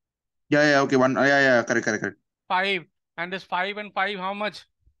 10. Yeah. Okay. One. Yeah. Correct. 5. And this 5 and 5, how much?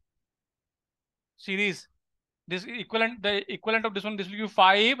 Series. This equivalent, the equivalent of this one, this will give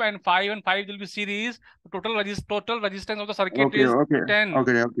 5 and 5 and 5 will be series. The total resistance of the circuit is 10.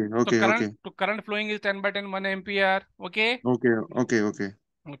 Okay. Current flowing is 10 by 10, 1 ampere. Okay.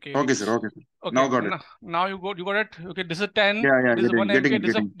 Okay, sir. Now got it. Now you got it. Okay, this is 10. Yeah. This is 1 ampere. Getting.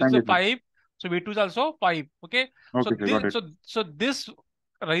 This is 5. So V2 is also 5. Okay. Okay, So this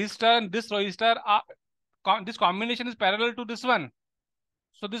resistor and this resistor are this combination is parallel to this one.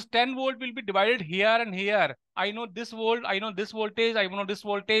 So this 10 volt will be divided here and here. I know this volt, I know this voltage, I know this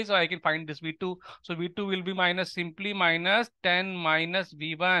voltage, so I can find this V2. So V2 will be simply minus 10 minus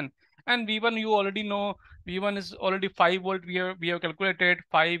V1. And V1 you already know, V1 is already 5 volt. We have calculated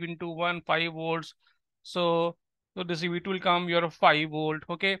 5 into 1, 5 volts. So this V2 will come your 5 volt.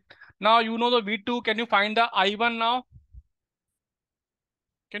 Okay. Now you know the V2. Can you find the I1 now?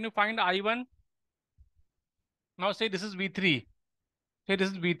 Can you find the I1? Now say this is V3. Say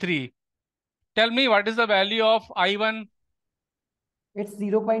this is V3. Tell me what is the value of I1? It's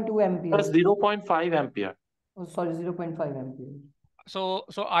 0.2 ampere. It's 0.5 ampere. Oh, sorry, 0.5 ampere. So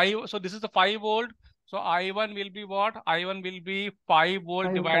this is the 5 volt. So I1 will be what? I1 will be 5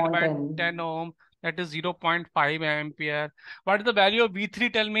 volt divided by 10 ohm. That is 0.5 ampere. What is the value of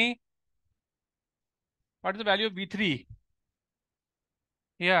V3? Tell me. What is the value of V3?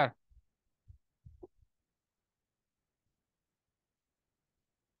 Here.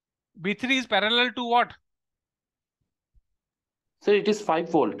 V3 is parallel to what? So it is 5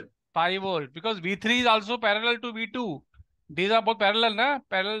 volt. 5 volt. Because V3 is also parallel to V2. These are both parallel, na?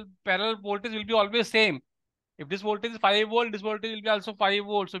 Parallel voltage will be always same. If this voltage is 5 volt, this voltage will be also 5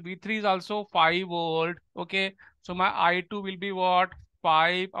 volt. So V3 is also 5 volt. Okay. So my I2 will be what?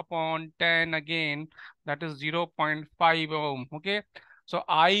 5 upon 10 again. That is 0.5 ohm. Okay. So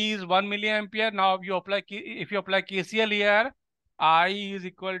I is 1 milliampere. Now if you apply KCL here, I is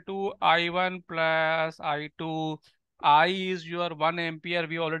equal to I1 plus I2. I is your 1 ampere.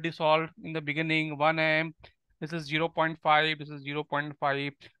 We already solved in the beginning. 1 amp. This is 0.5. This is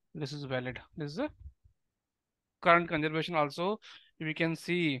 0.5. This is valid. This is a current conservation also. We can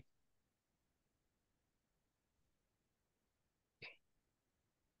see.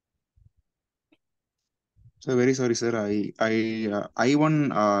 So very sorry, sir. I1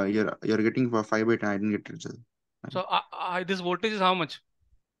 you're getting for 5 by 10. I didn't get it, sir. So this voltage is how much?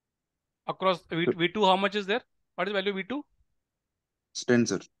 Across V2, how much is there? What is the value of V2? It's 10,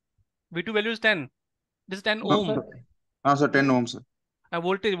 sir. V2 value is 10. This is 10 No, ohm. sir, 10 ohms, sir.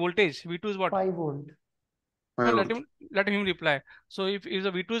 Voltage. V2 is what? 5 volt. 5 volt. Let him reply. So if the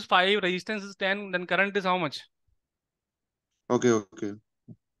V2 is 5, resistance is 10, then current is how much? Okay, sir.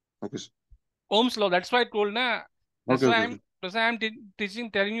 Ohm's law. That's why I told, na. That's why I'm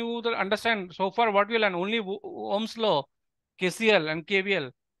telling you to understand. So far, what we learn only Ohm's law, KCL and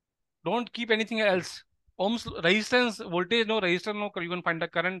KVL. Don't keep anything else. Ohm's resistance, voltage, no resistor, no. You can find the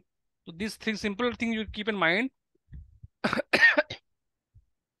current. So these things, simple things you keep in mind.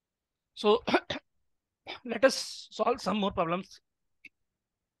 So let us solve some more problems.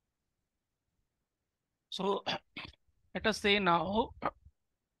 So let us say now.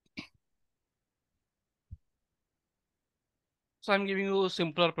 So I'm giving you a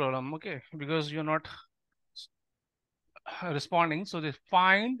simpler problem, okay? Because you're not responding. So they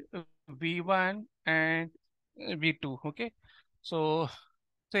find V1 and V2, okay? So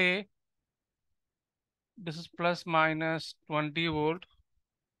say this is plus minus 20 volt,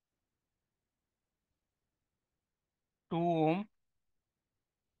 2 ohm,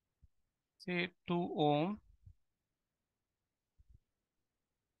 say 2 ohm,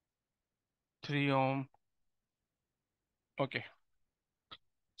 3 ohm. Okay.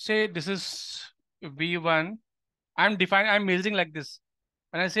 Say this is V1. I'm measuring like this.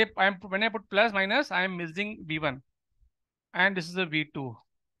 When I say when I put plus minus, I am measuring V1. And this is a V2.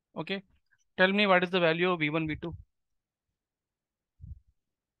 Okay. Tell me what is the value of V1, V2?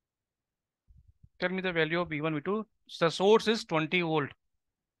 Tell me the value of V1, V2. The source is 20 volt.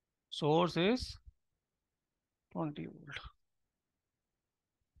 Source is 20 volt.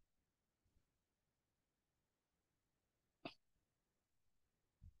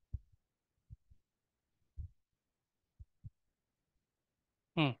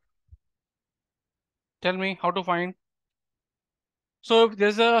 Tell me how to find. So if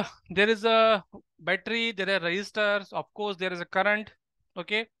there is a battery, there are resistors, of course there is a current.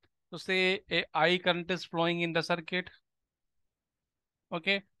 Okay, so say a I current is flowing in the circuit.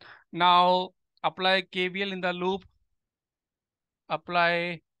 Okay, now apply KVL in the loop.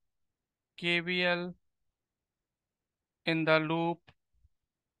 Apply KVL in the loop.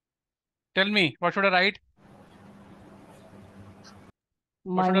 Tell me, what should I write?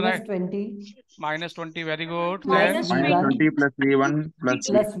 What should I Minus write? 20 Minus 20, very good. Minus Then minus 20 20 plus V1 plus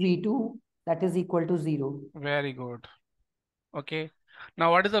plus V2, that is equal to 0. very good. Okay. Now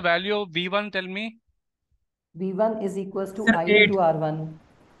what is the value of V1? Tell me. V1 is equals to Sir, I 8. into R1.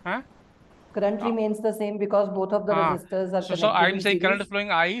 Huh? Current remains the same because both of the resistors are So connected I'm in saying current is series.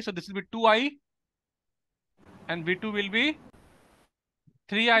 flowing I, so this will be 2I and V2 will be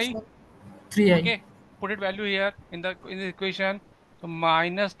 3I. 3i. Okay, put it value here in the equation. So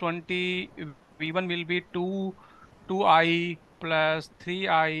minus 20 V1 will be 2I plus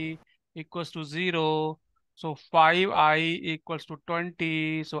 3I equals to 0. So 5I equals to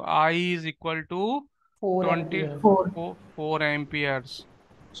 20. So I is equal to 4 20, ampere. 4 amperes.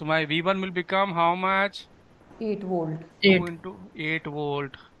 So my V1 will become how much? 8 volt. 2 8. into 8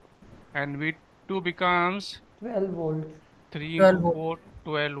 volt. And V2 becomes 12 volt. 3 12 into volt.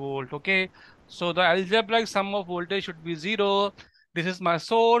 4, 12 volt. Okay. So the algebraic sum of voltage should be 0. This is my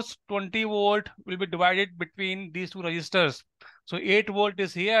source. 20 volt will be divided between these two resistors. So 8 volt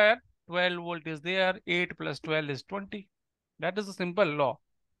is here. 12 volt is there. 8 plus 12 is 20. That is a simple law.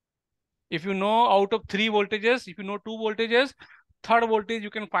 If you know out of 3 voltages, if you know 2 voltages, third voltage you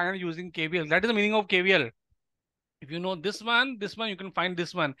can find using KVL. That is the meaning of KVL. If you know this one, you can find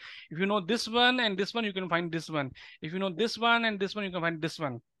this one. If you know this one and this one, you can find this one. If you know this one and this one, you can find this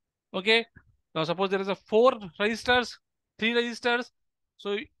one. Okay. Now suppose there is a 4 resistors, 3 resistors.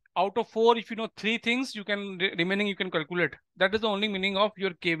 So out of 4, if you know 3 things, you can remaining you can calculate. That is the only meaning of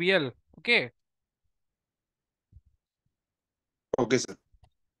your KVL. Okay. Okay, sir.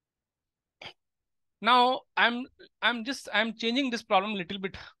 Now I'm changing this problem a little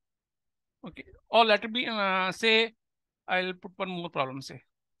bit. Okay. Or let it be say I'll put one more problem. Say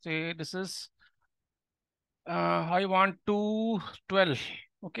this is I want to 12.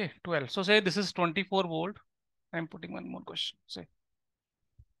 Okay, 12. So say this is 24 volt. I'm putting one more question. Say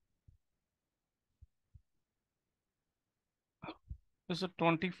this is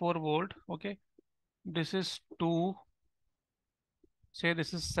 24 volt. Okay, this is 2. Say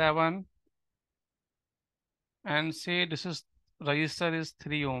this is 7. And say this is resistor is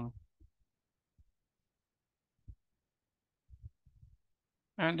 3 ohm.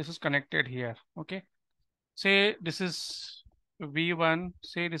 And this is connected here. Okay, say this is V1.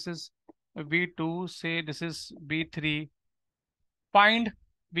 Say this is V2. Say this is V3. Find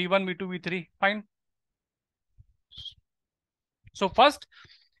V1, V2, V3. Find. So first,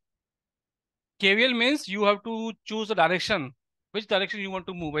 KVL means you have to choose the direction, which direction you want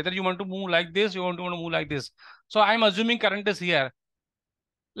to move. Whether you want to move like this, you want to move like this. So I'm assuming current is here.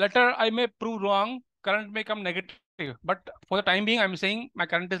 Later I may prove wrong, current may come negative. But for the time being, I'm saying my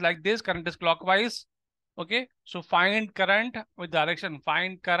current is like this, current is clockwise. Okay, so find current with direction.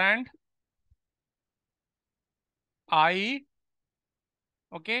 Find current I,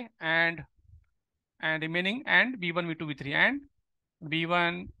 okay, and remaining and V1, V2, V3 and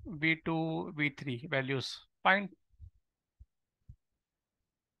V1, V2, V3 values. Find.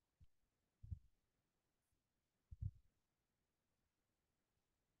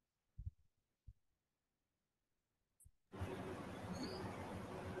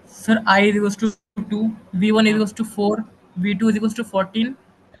 Sir, I is equals to 2, V1 is equals to 4, V2 is equals to 14,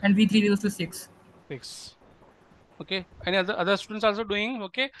 and V3 is equals to 6. 6. Okay. Any other students also doing?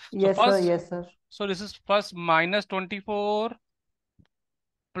 Okay. Yes, so first, sir. Yes, sir. So this is first minus 24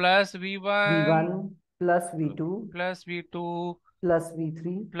 plus V1 V1 plus V2 plus V2 plus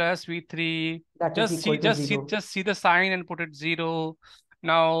V3 plus V3. that is equal to 0. Just see the sign and put it 0.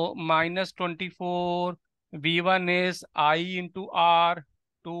 Now minus 24 V1 is I into R,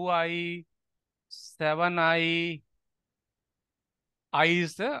 2I, 7I. I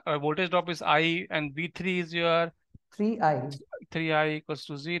is the voltage drop is I and V3 is your 3I. 3I equals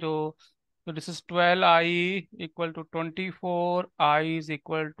to 0. So this is 12I equal to 24. I is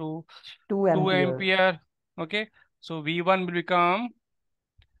equal to 2 2 ampere. ampere. Okay. So V1 will become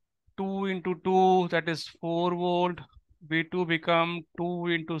 2 into 2, that is 4 volt. V2 become 2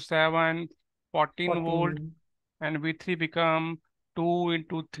 into 7, 14 volt, and V3 become 2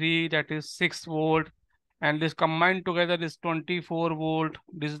 into 3, that is 6 volt, and this combined together is 24 volt.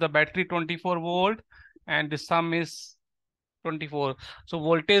 This is the battery 24 volt, and the sum is 24. So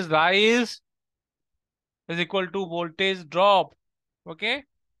voltage rise is equal to voltage drop. Okay,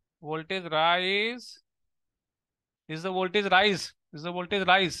 voltage rise is the voltage rise. Is the voltage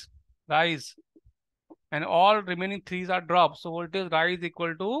rise, and all remaining threes are drop. So voltage rise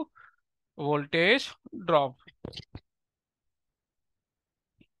equal to voltage drop.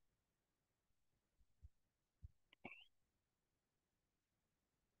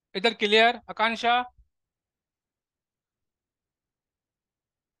 इधर clear Akanksha,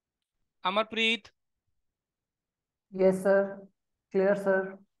 Amarpreet? Yes, sir. Clear,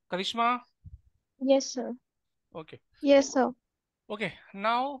 sir. Karishma? Yes, sir. Okay. Yes, sir. Okay.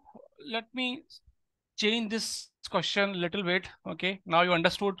 Now let me change this question a little bit. Okay. Now you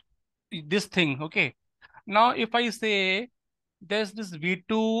understood this thing. Okay. Now if I say there's this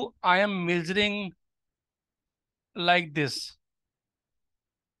V2, I am measuring like this.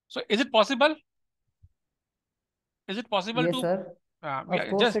 So is it possible? Is it possible Yes, to sir. we Of are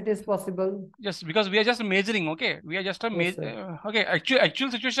course, it is possible. just because we are just measuring, okay, we are just a Yes, sir. okay,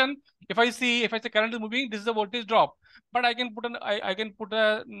 actual situation, if I say current is moving, this is the voltage drop, but I can put I can put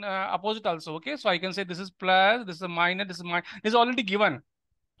a opposite also. Okay, so I can say this is plus, this is a minus, this is minus, this is already given,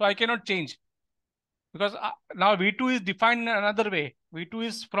 so I cannot change, because now V2 is defined in another way. V2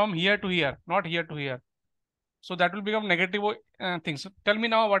 is from here to here, not here to here, so that will become negative things. So tell me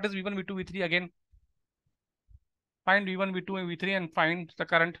now, what is V1, V2, V3 again? Find V1, V2 and V3 and find the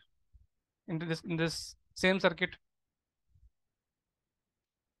current into this same circuit.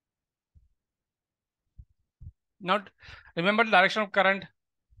 Now remember the direction of current.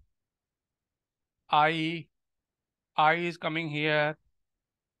 I is coming here,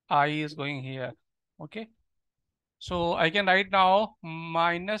 I is going here. Okay, so I can write now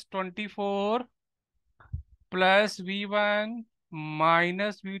minus 24 plus V1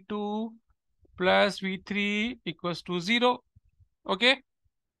 minus V2 plus V3 equals to 0. Okay,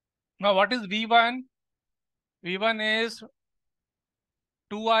 now what is V1? V1 is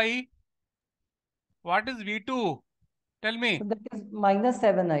 2I. What is V2? Tell me. So that is minus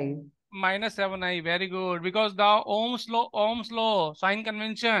 7i. Minus 7i. Very good. Because the Ohm's law, sign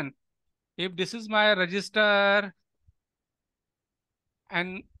convention. If this is my resistor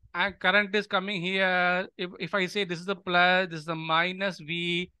and current is coming here, if I say this is the plus, this is the minus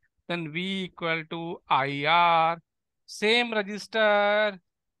V, then V equal to IR. Same resistor,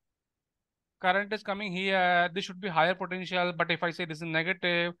 current is coming here, this should be higher potential, but if I say this is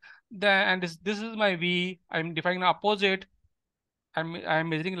negative, then and this is my V, I'm defining the opposite. I'm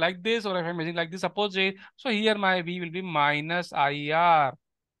measuring like this, or if I'm measuring like this opposite, so here my V will be minus IR.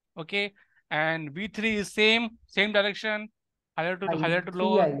 Okay, and V3 is same direction, higher to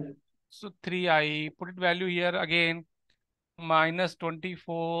lower. 3i. So 3I, put it value here again, minus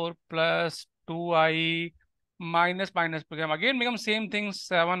 24 plus 2I minus become same thing,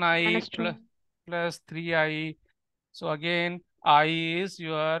 7I plus 3I. So again, I is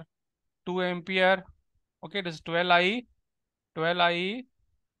your 2 ampere. Okay, this is 12I. 12I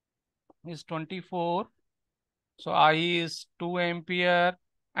is 24. So I is 2 ampere.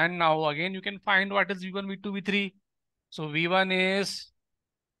 And now again, you can find what is V1, V2, V3. So V1 is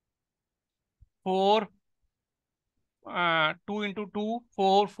 4, 2 into 2,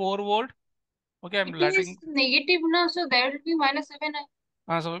 4 volt. Okay, I'm letting negative now, so that will be minus 7.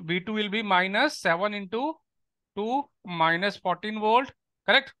 So V2 will be minus 7 into 2 minus 14 volt,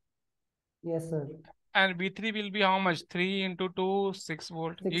 correct? Yes, sir. And V3 will be how much? 3 into 2, 6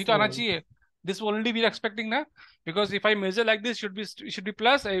 volt. 6 तो आना volt. चाहिए. This only we are expecting na, because if I measure like this, should be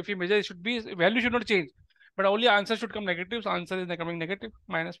plus. If you measure, it should be, value should not change, but only answer should come negative. So answer is coming negative,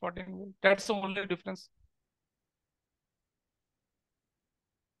 minus 14 volt. That's the only difference.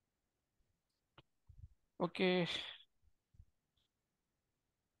 Okay.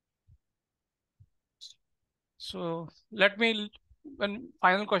 So let me one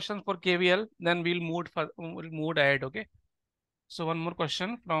final question for KVL, then we'll move ahead. Okay. So one more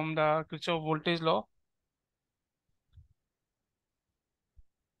question from the Kirchhoff voltage law.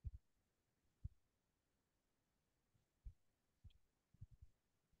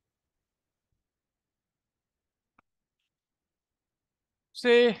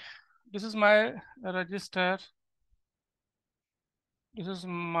 Say this is my resistor. This is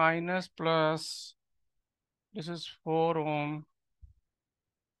minus plus. This is 4 ohm.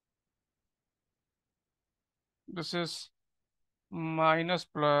 This is minus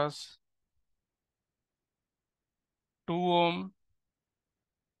plus 2 ohm,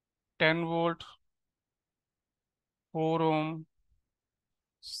 10 volt, 4 ohm,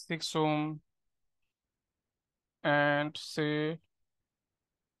 6 ohm, and say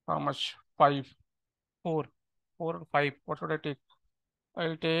how much? 5, 4, 4 or 5. What should I take?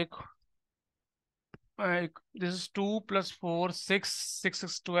 I'll take this is 2 plus 4, 6, 6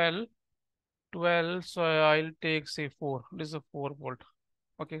 is 12. 12, so I'll take say 4. This is a 4 volt.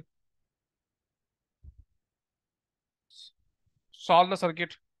 Okay. Solve the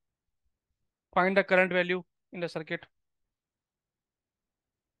circuit. Find the current value in the circuit.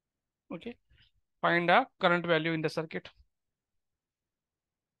 Okay. Find the current value in the circuit.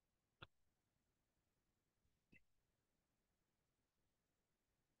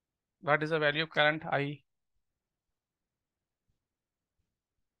 What is the value of current I?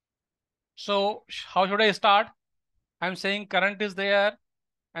 So how should I start? I'm saying current is there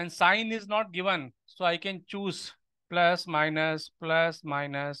and sign is not given. So I can choose plus, minus, plus,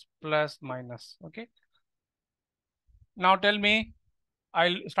 minus, plus, minus. Okay. Now tell me,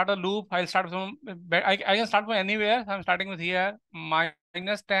 I'll start a loop. I'll start from, I can start from anywhere. I'm starting with here,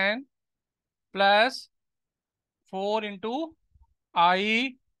 minus 10 plus 4 into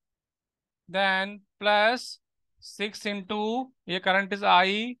I, then plus 6 into, here current is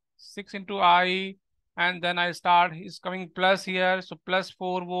I, 6 into I, and then I start, is coming plus here, so plus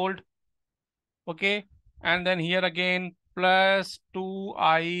 4 volt. Okay, and then here again plus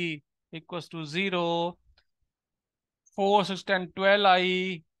 2I equals to 0. 4, 6, 10,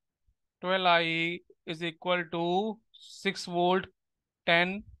 12I. 12I is equal to 6 volt,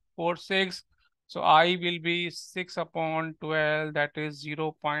 10, 4, 6. So I will be 6 upon 12, that is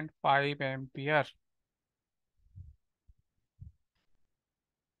 0.5 ampere.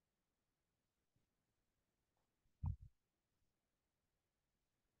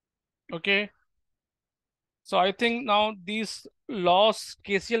 Okay. So I think now these loss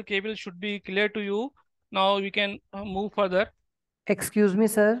KCL cable should be clear to you. Now we can move further. Excuse me,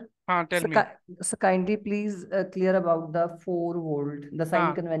 sir. Tell me. So kindly please clear about the 4 volt, the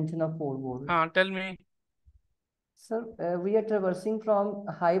sign convention of 4 volt. Tell me. Sir, we are traversing from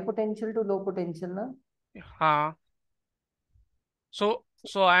high potential to low potential, na? So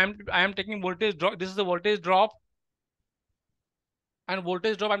I am taking voltage drop. This is the voltage drop, and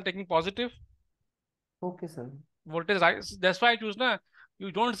voltage drop I'm taking positive. Okay, sir. Voltage rise. That's why I choose na.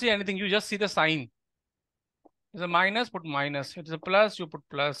 You don't see anything. You just see the sign. It's a minus, put minus. It's a plus, you put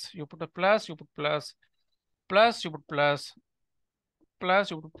plus. You put a plus, you put plus. Plus, you put plus.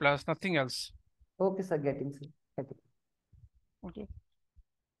 Plus, you put plus. Nothing else. Okay, sir. Getting, sir. Getting. Okay.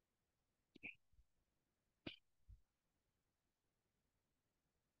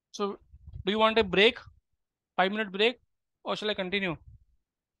 So, do you want a break? 5-minute break, or shall I continue?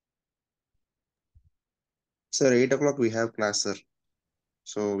 Sir, 8 o'clock we have class, sir.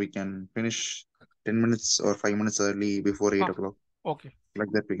 So we can finish 10 minutes or 5 minutes early before 8 o'clock. Okay. Like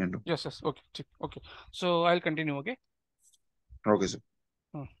that we can do. Yes, yes. Okay. Okay. So I'll continue. Okay. Okay, sir.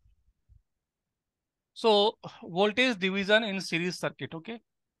 So voltage division in series circuit. Okay.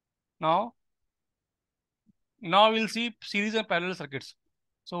 Now we'll see series and parallel circuits.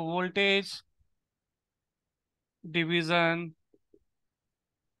 So voltage division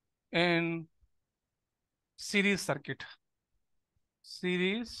in series circuit.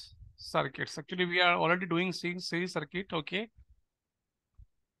 Series circuits. Actually, we are already doing series circuit. Okay.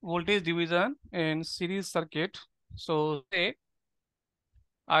 Voltage division in series circuit. So say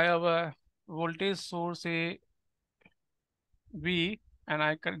I have a voltage source A V, and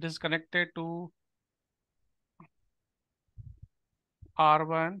it is connected to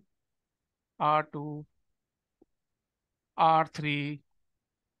R1, R2, R3,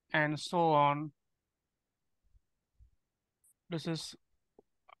 and so on. This is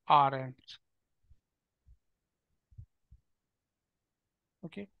Rn.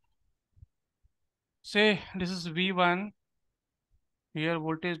 Okay. Say this is V1. Here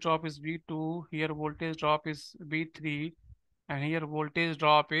voltage drop is V2. Here voltage drop is V3. And here voltage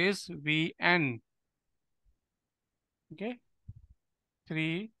drop is Vn. Okay.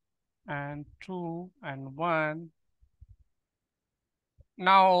 3 and 2 and 1.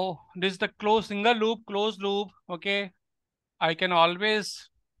 Now this is the closed single loop, closed loop. Okay. I can always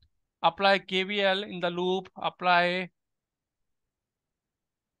apply KVL in the loop, apply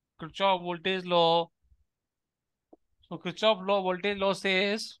Kirchhoff voltage law. So Kirchhoff law, voltage law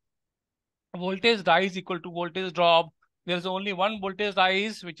says voltage rise equal to voltage drop. There's only one voltage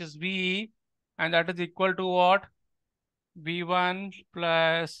rise, which is V, and that is equal to what? V1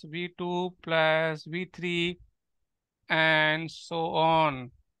 plus V2 plus V3 and so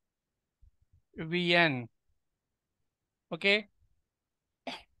on. Vn. Okay.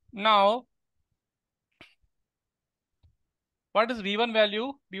 Now, what is V1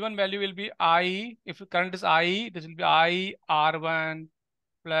 value? V1 value will be I. If current is I, this will be I R1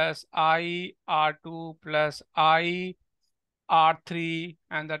 plus I R2 plus I R3,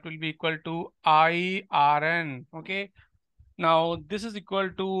 and that will be equal to I Rn. Okay. Now this is equal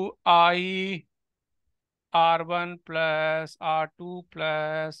to I R1 plus R2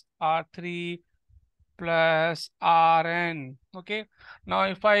 plus R3 plus Rn. Okay. Now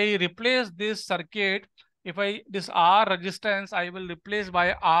if I replace this circuit, if I this R resistance, I will replace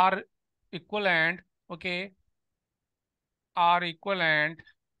by R equivalent. Okay. R equivalent,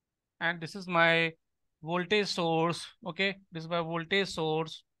 and this is my voltage source. Okay. This is my voltage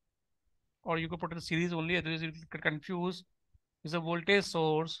source, or you could put it in series only, otherwise you get confused. This is a voltage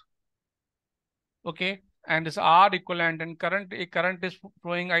source. Okay. And this R equivalent, and current is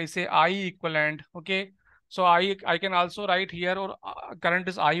flowing, I say I equivalent. Okay. So I can also write here, or current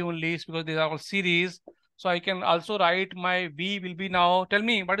is I only, because these are all series. So I can also write my V will be, now tell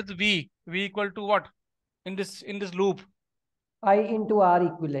me what is V? V equal to what in this loop? I into R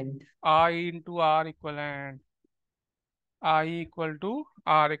equivalent. I into R equivalent. I equal to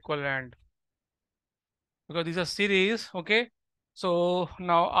R equivalent, because these are series. Okay. So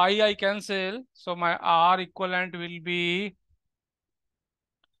now I cancel. So my R equivalent will be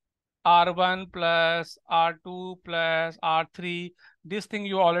R1 plus R2 plus R3. This thing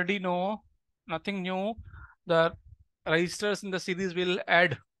you already know, nothing new. The resistors in the series will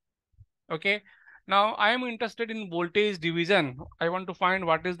add. Okay. Now I am interested in voltage division. I want to find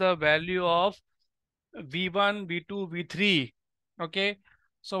what is the value of V1, V2, V3. Okay.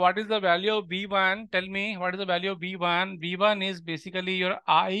 So what is the value of V1? Tell me what is the value of V1? V1 is basically your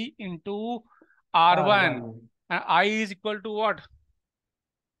I into R1. And I is equal to what?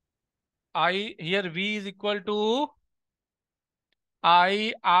 I here V is equal to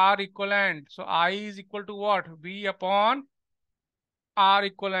I R equivalent. So I is equal to what? V upon R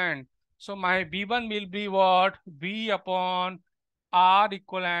equivalent. So my V1 will be what? V upon R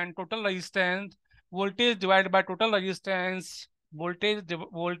equivalent, total resistance, voltage divided by total resistance, voltage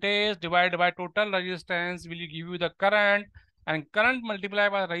divided by total resistance will give you the current, and current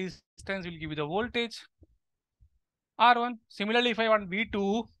multiplied by resistance will give you the voltage R1. Similarly, if I want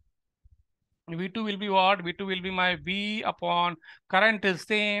V2, V2 will be what? V2 will be my V upon current is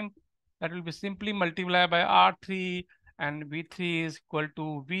same. That will be simply multiplied by R3, and V3 is equal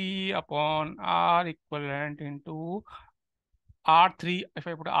to V upon R equivalent into R3. If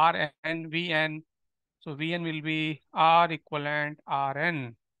I put Rn, Vn, so Vn will be R equivalent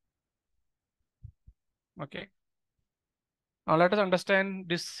Rn. Okay. Now let us understand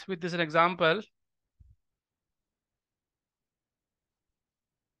this with this example.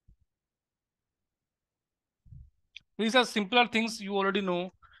 These are simpler things you already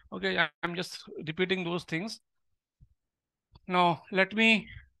know. Okay, I'm just repeating those things. Now let me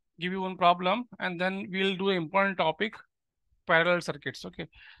give you one problem, and then we'll do an important topic, parallel circuits. Okay,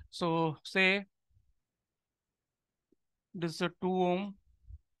 so say this is a 2 ohm,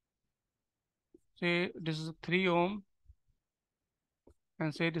 say this is a 3 ohm,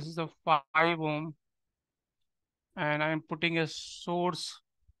 and say this is a 5 ohm, and I'm putting a source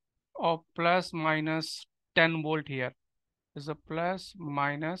of plus minus 10 volt here. This is a plus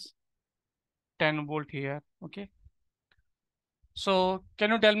minus 10 volt here. Okay, so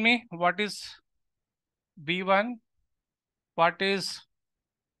can you tell me what is V1, what is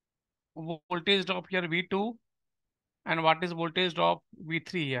voltage drop here V2, and what is voltage drop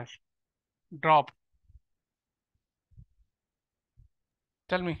V3 here? Drop.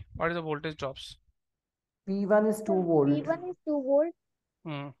 Tell me, what is the voltage drops? V1 is 2 volt. V1 is 2 volt.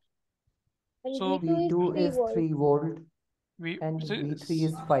 And So V2 is 3 volt. And so, V3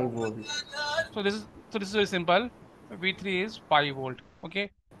 is 5 volt. So this is very simple. V3 is 5 volt. Okay,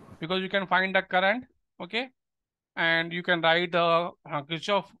 because you can find the current. Okay, and you can write the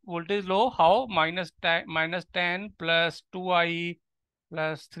Kirchhoff voltage law. How? minus 10 plus 2i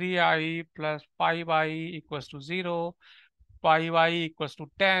plus 3i plus 5i equals to 0. 5i equals to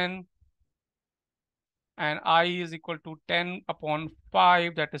 10. And I is equal to 10 upon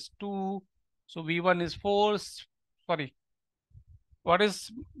 5, that is 2. So V1 is 4. Sorry. What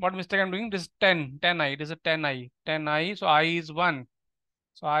mistake I'm doing? This is 10i. This is a 10i. So I is 1.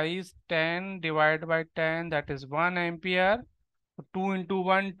 So I is 10 divided by 10, that is 1 ampere. 2 into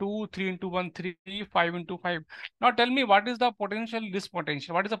 1, 2, 3 into 1, 3, 5 into 5. Now tell me, what is the potential, this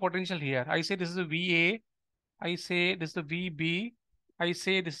potential? What is the potential here? I say this is a VA. I say this is a VB. I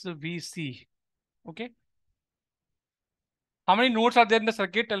say this is a VC. Okay. How many nodes are there in the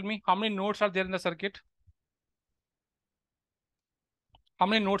circuit? Tell me, how many nodes are there in the circuit? How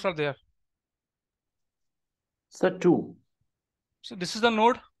many nodes are there? Sir, 2. So this is the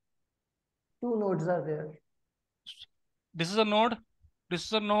node. 2 nodes are there. This is a node. This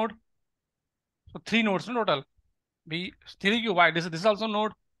is a node. So 3 nodes in total. B 3 Q. Why? This is also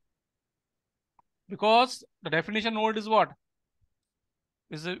node. Because the definition node is what?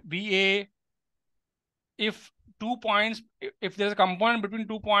 Is a VA. If 2 points, if there's a component between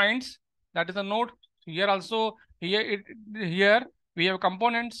 2 points, that is a node. So here also, here we have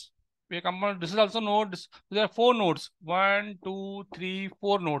components. We have component. This is also node. There are 4 nodes. 1, 2, 3,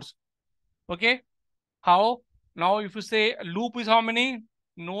 4 nodes. Okay. How? Now, if you say loop is how many?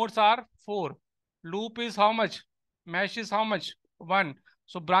 Nodes are 4. Loop is how much? Mesh is how much? 1.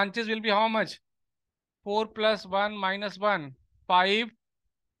 So branches will be how much? 4 plus 1 minus 1. 5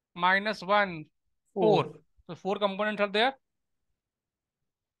 minus 1. 4. So 4 components are there.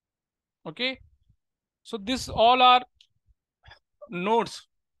 Okay. So this all are nodes.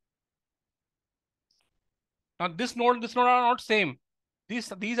 Now this node are not same.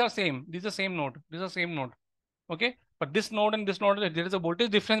 These are same. These are same node. These are same node. Okay. But this node and this node, there is a voltage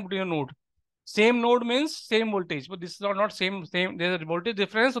difference between a node. Same node means same voltage, but this is not same. There's a voltage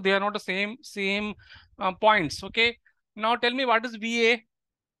difference, so they are not the same points. Okay. Now tell me, what is VA?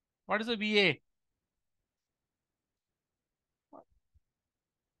 What is the VA?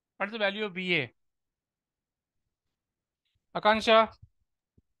 What is the value of VA? Akansha?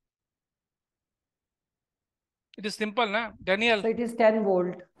 It is simple, na? Daniel? So it is 10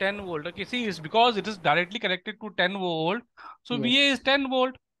 volt. 10 volt. Okay, see, it's because it is directly connected to 10 volt. So Yes. VA is 10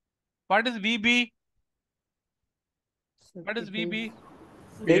 volt. What is VB? So What is it VB?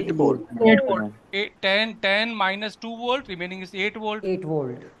 8 volt. 8 volt. 10 minus 2 volt, remaining is 8 volt. 8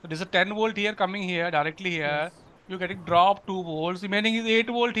 volt. So there's a 10 volt here coming here, directly here. Yes. You're getting drop 2 volts, remaining is 8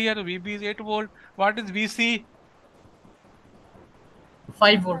 volt here. So VB is 8 volt. What is VC?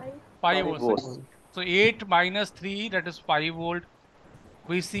 5 volt. 5 5 volts. volts. So 8 minus 3, that is 5 volt.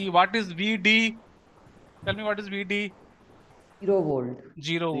 VC, what is VD? Tell me, what is VD? 0 volt.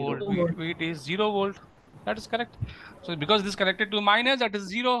 0 volt. volt. VD is 0 volt. That is correct. So because this is connected to minus, that is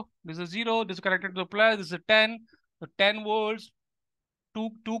 0. This is 0. This is connected to plus. This is 10. So 10 volts.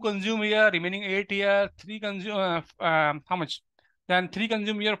 2 consume here, remaining 8 here. 3 consume. How much? Then 3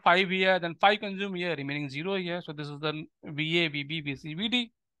 consume here, 5 here. Then 5 consume here, remaining 0 here. So this is the VA, VB, VC, VD.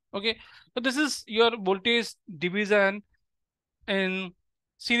 Okay. So this is your voltage division in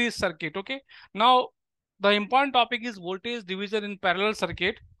series circuit. Okay. Now the important topic is voltage division in parallel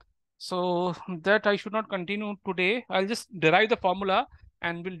circuit. So that I should not continue today. I'll just derive the formula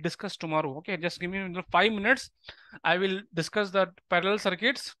and we'll discuss tomorrow. Okay, just give me 5 minutes. I will discuss the parallel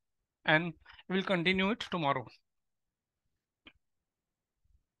circuits and we'll continue it tomorrow.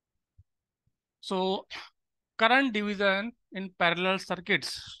 So current division in parallel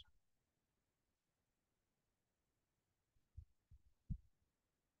circuits.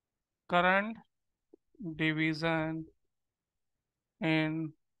 Current division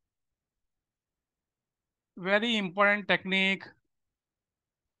in very important technique.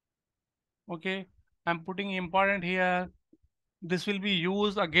 Okay, I'm putting important here. This will be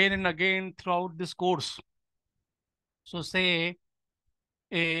used again and again throughout this course. So say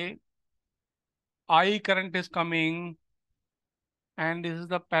a I current is coming and this is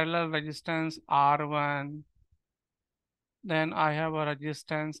the parallel resistance R1. Then I have a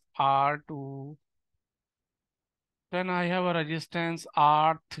resistance R2. Then I have a resistance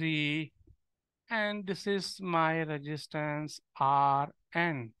R3. And this is my resistance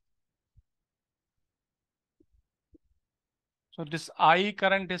Rn. So this I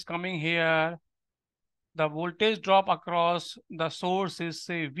current is coming here. The voltage drop across the source is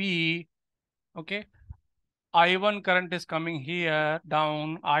say V. Okay. I1 current is coming here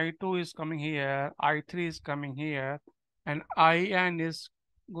down. I2 is coming here. I3 is coming here. And IN is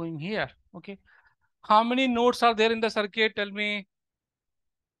going here. Okay. How many nodes are there in the circuit? Tell me.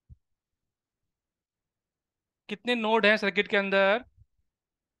 कितने node हैं circuit के अंदर?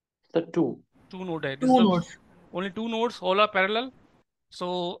 The 2 node है. 2 nodes. Only 2 nodes, all are parallel.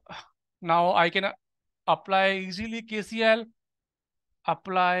 So now I can apply easily KCL.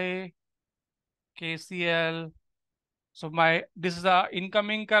 Apply KCL. So this is the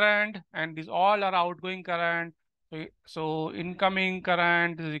incoming current and these all are outgoing current. So incoming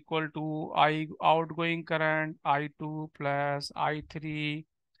current is equal to outgoing current I2 plus I3.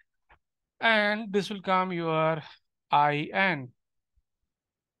 And this will come your IN.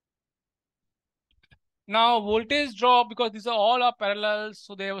 Now voltage drop, because these are all are parallel,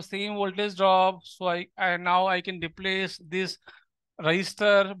 so they have the same voltage drop. So now I can replace this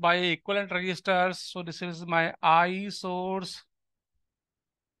resistor by equivalent resistors. So this is my I source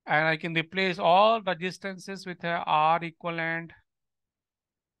and I can replace all resistances with a R equivalent.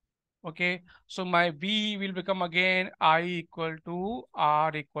 Okay, so my V will become again I equal to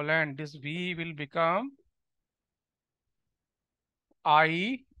R equivalent. This V will become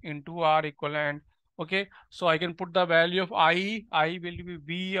I into R equivalent. Okay, so I can put the value of I will be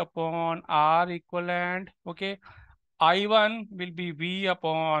V upon R equivalent. Okay, I1 will be V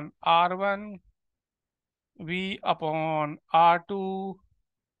upon R1, V upon R2,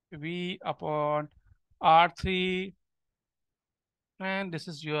 V upon R3, and this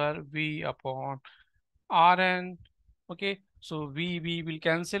is your V upon Rn. Okay, so V will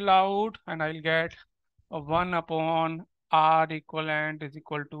cancel out and I'll get a 1 upon R equivalent is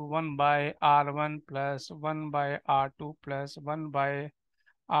equal to 1 by R1 plus 1 by R2 plus 1 by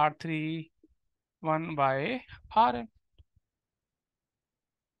R3, 1 by Rn.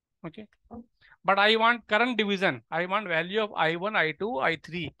 Okay, but I want current division. I want value of I1, I2,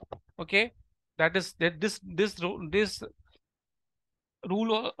 I3. Okay, that is that this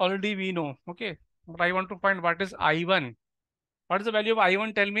rule already we know. Okay, but I want to find what is I1. What is the value of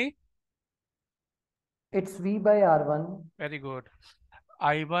I1? Tell me. It's V by R1. Very good.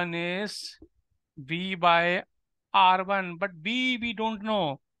 I1 is V by R1, but V we don't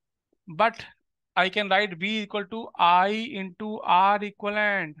know. But I can write V equal to I into R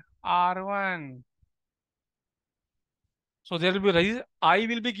equivalent, R1. So there will be I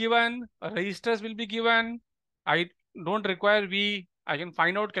will be given, resistors will be given. I don't require V. I can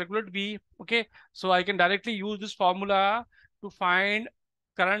find out, calculate V. Okay. So I can directly use this formula to find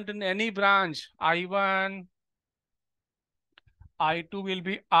current in any branch. I1, I2 will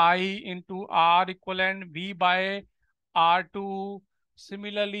be I into R equivalent V by R2.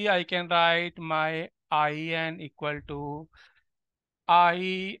 Similarly, I can write my IN equal to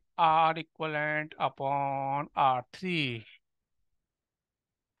I R equivalent upon R3.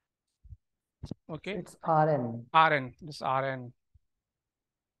 Okay. It's Rn. Rn. This Rn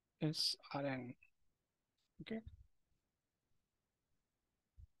is Rn. Okay.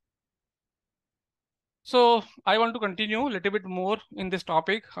 So I want to continue a little bit more in this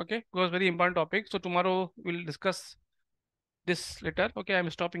topic. Okay, because very important topic. So tomorrow we'll discuss this later. Okay, I'm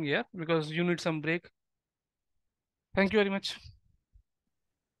stopping here because you need some break. Thank you very much.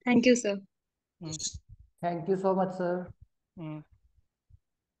 Thank you, sir. Thank you so much, sir.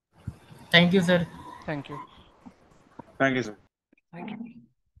 Thank you, sir. Thank you. Thank you, sir. Thank you.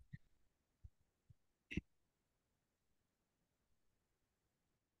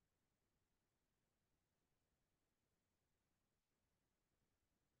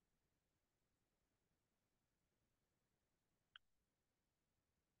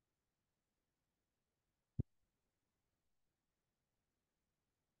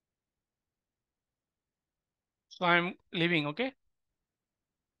 So I'm leaving, okay?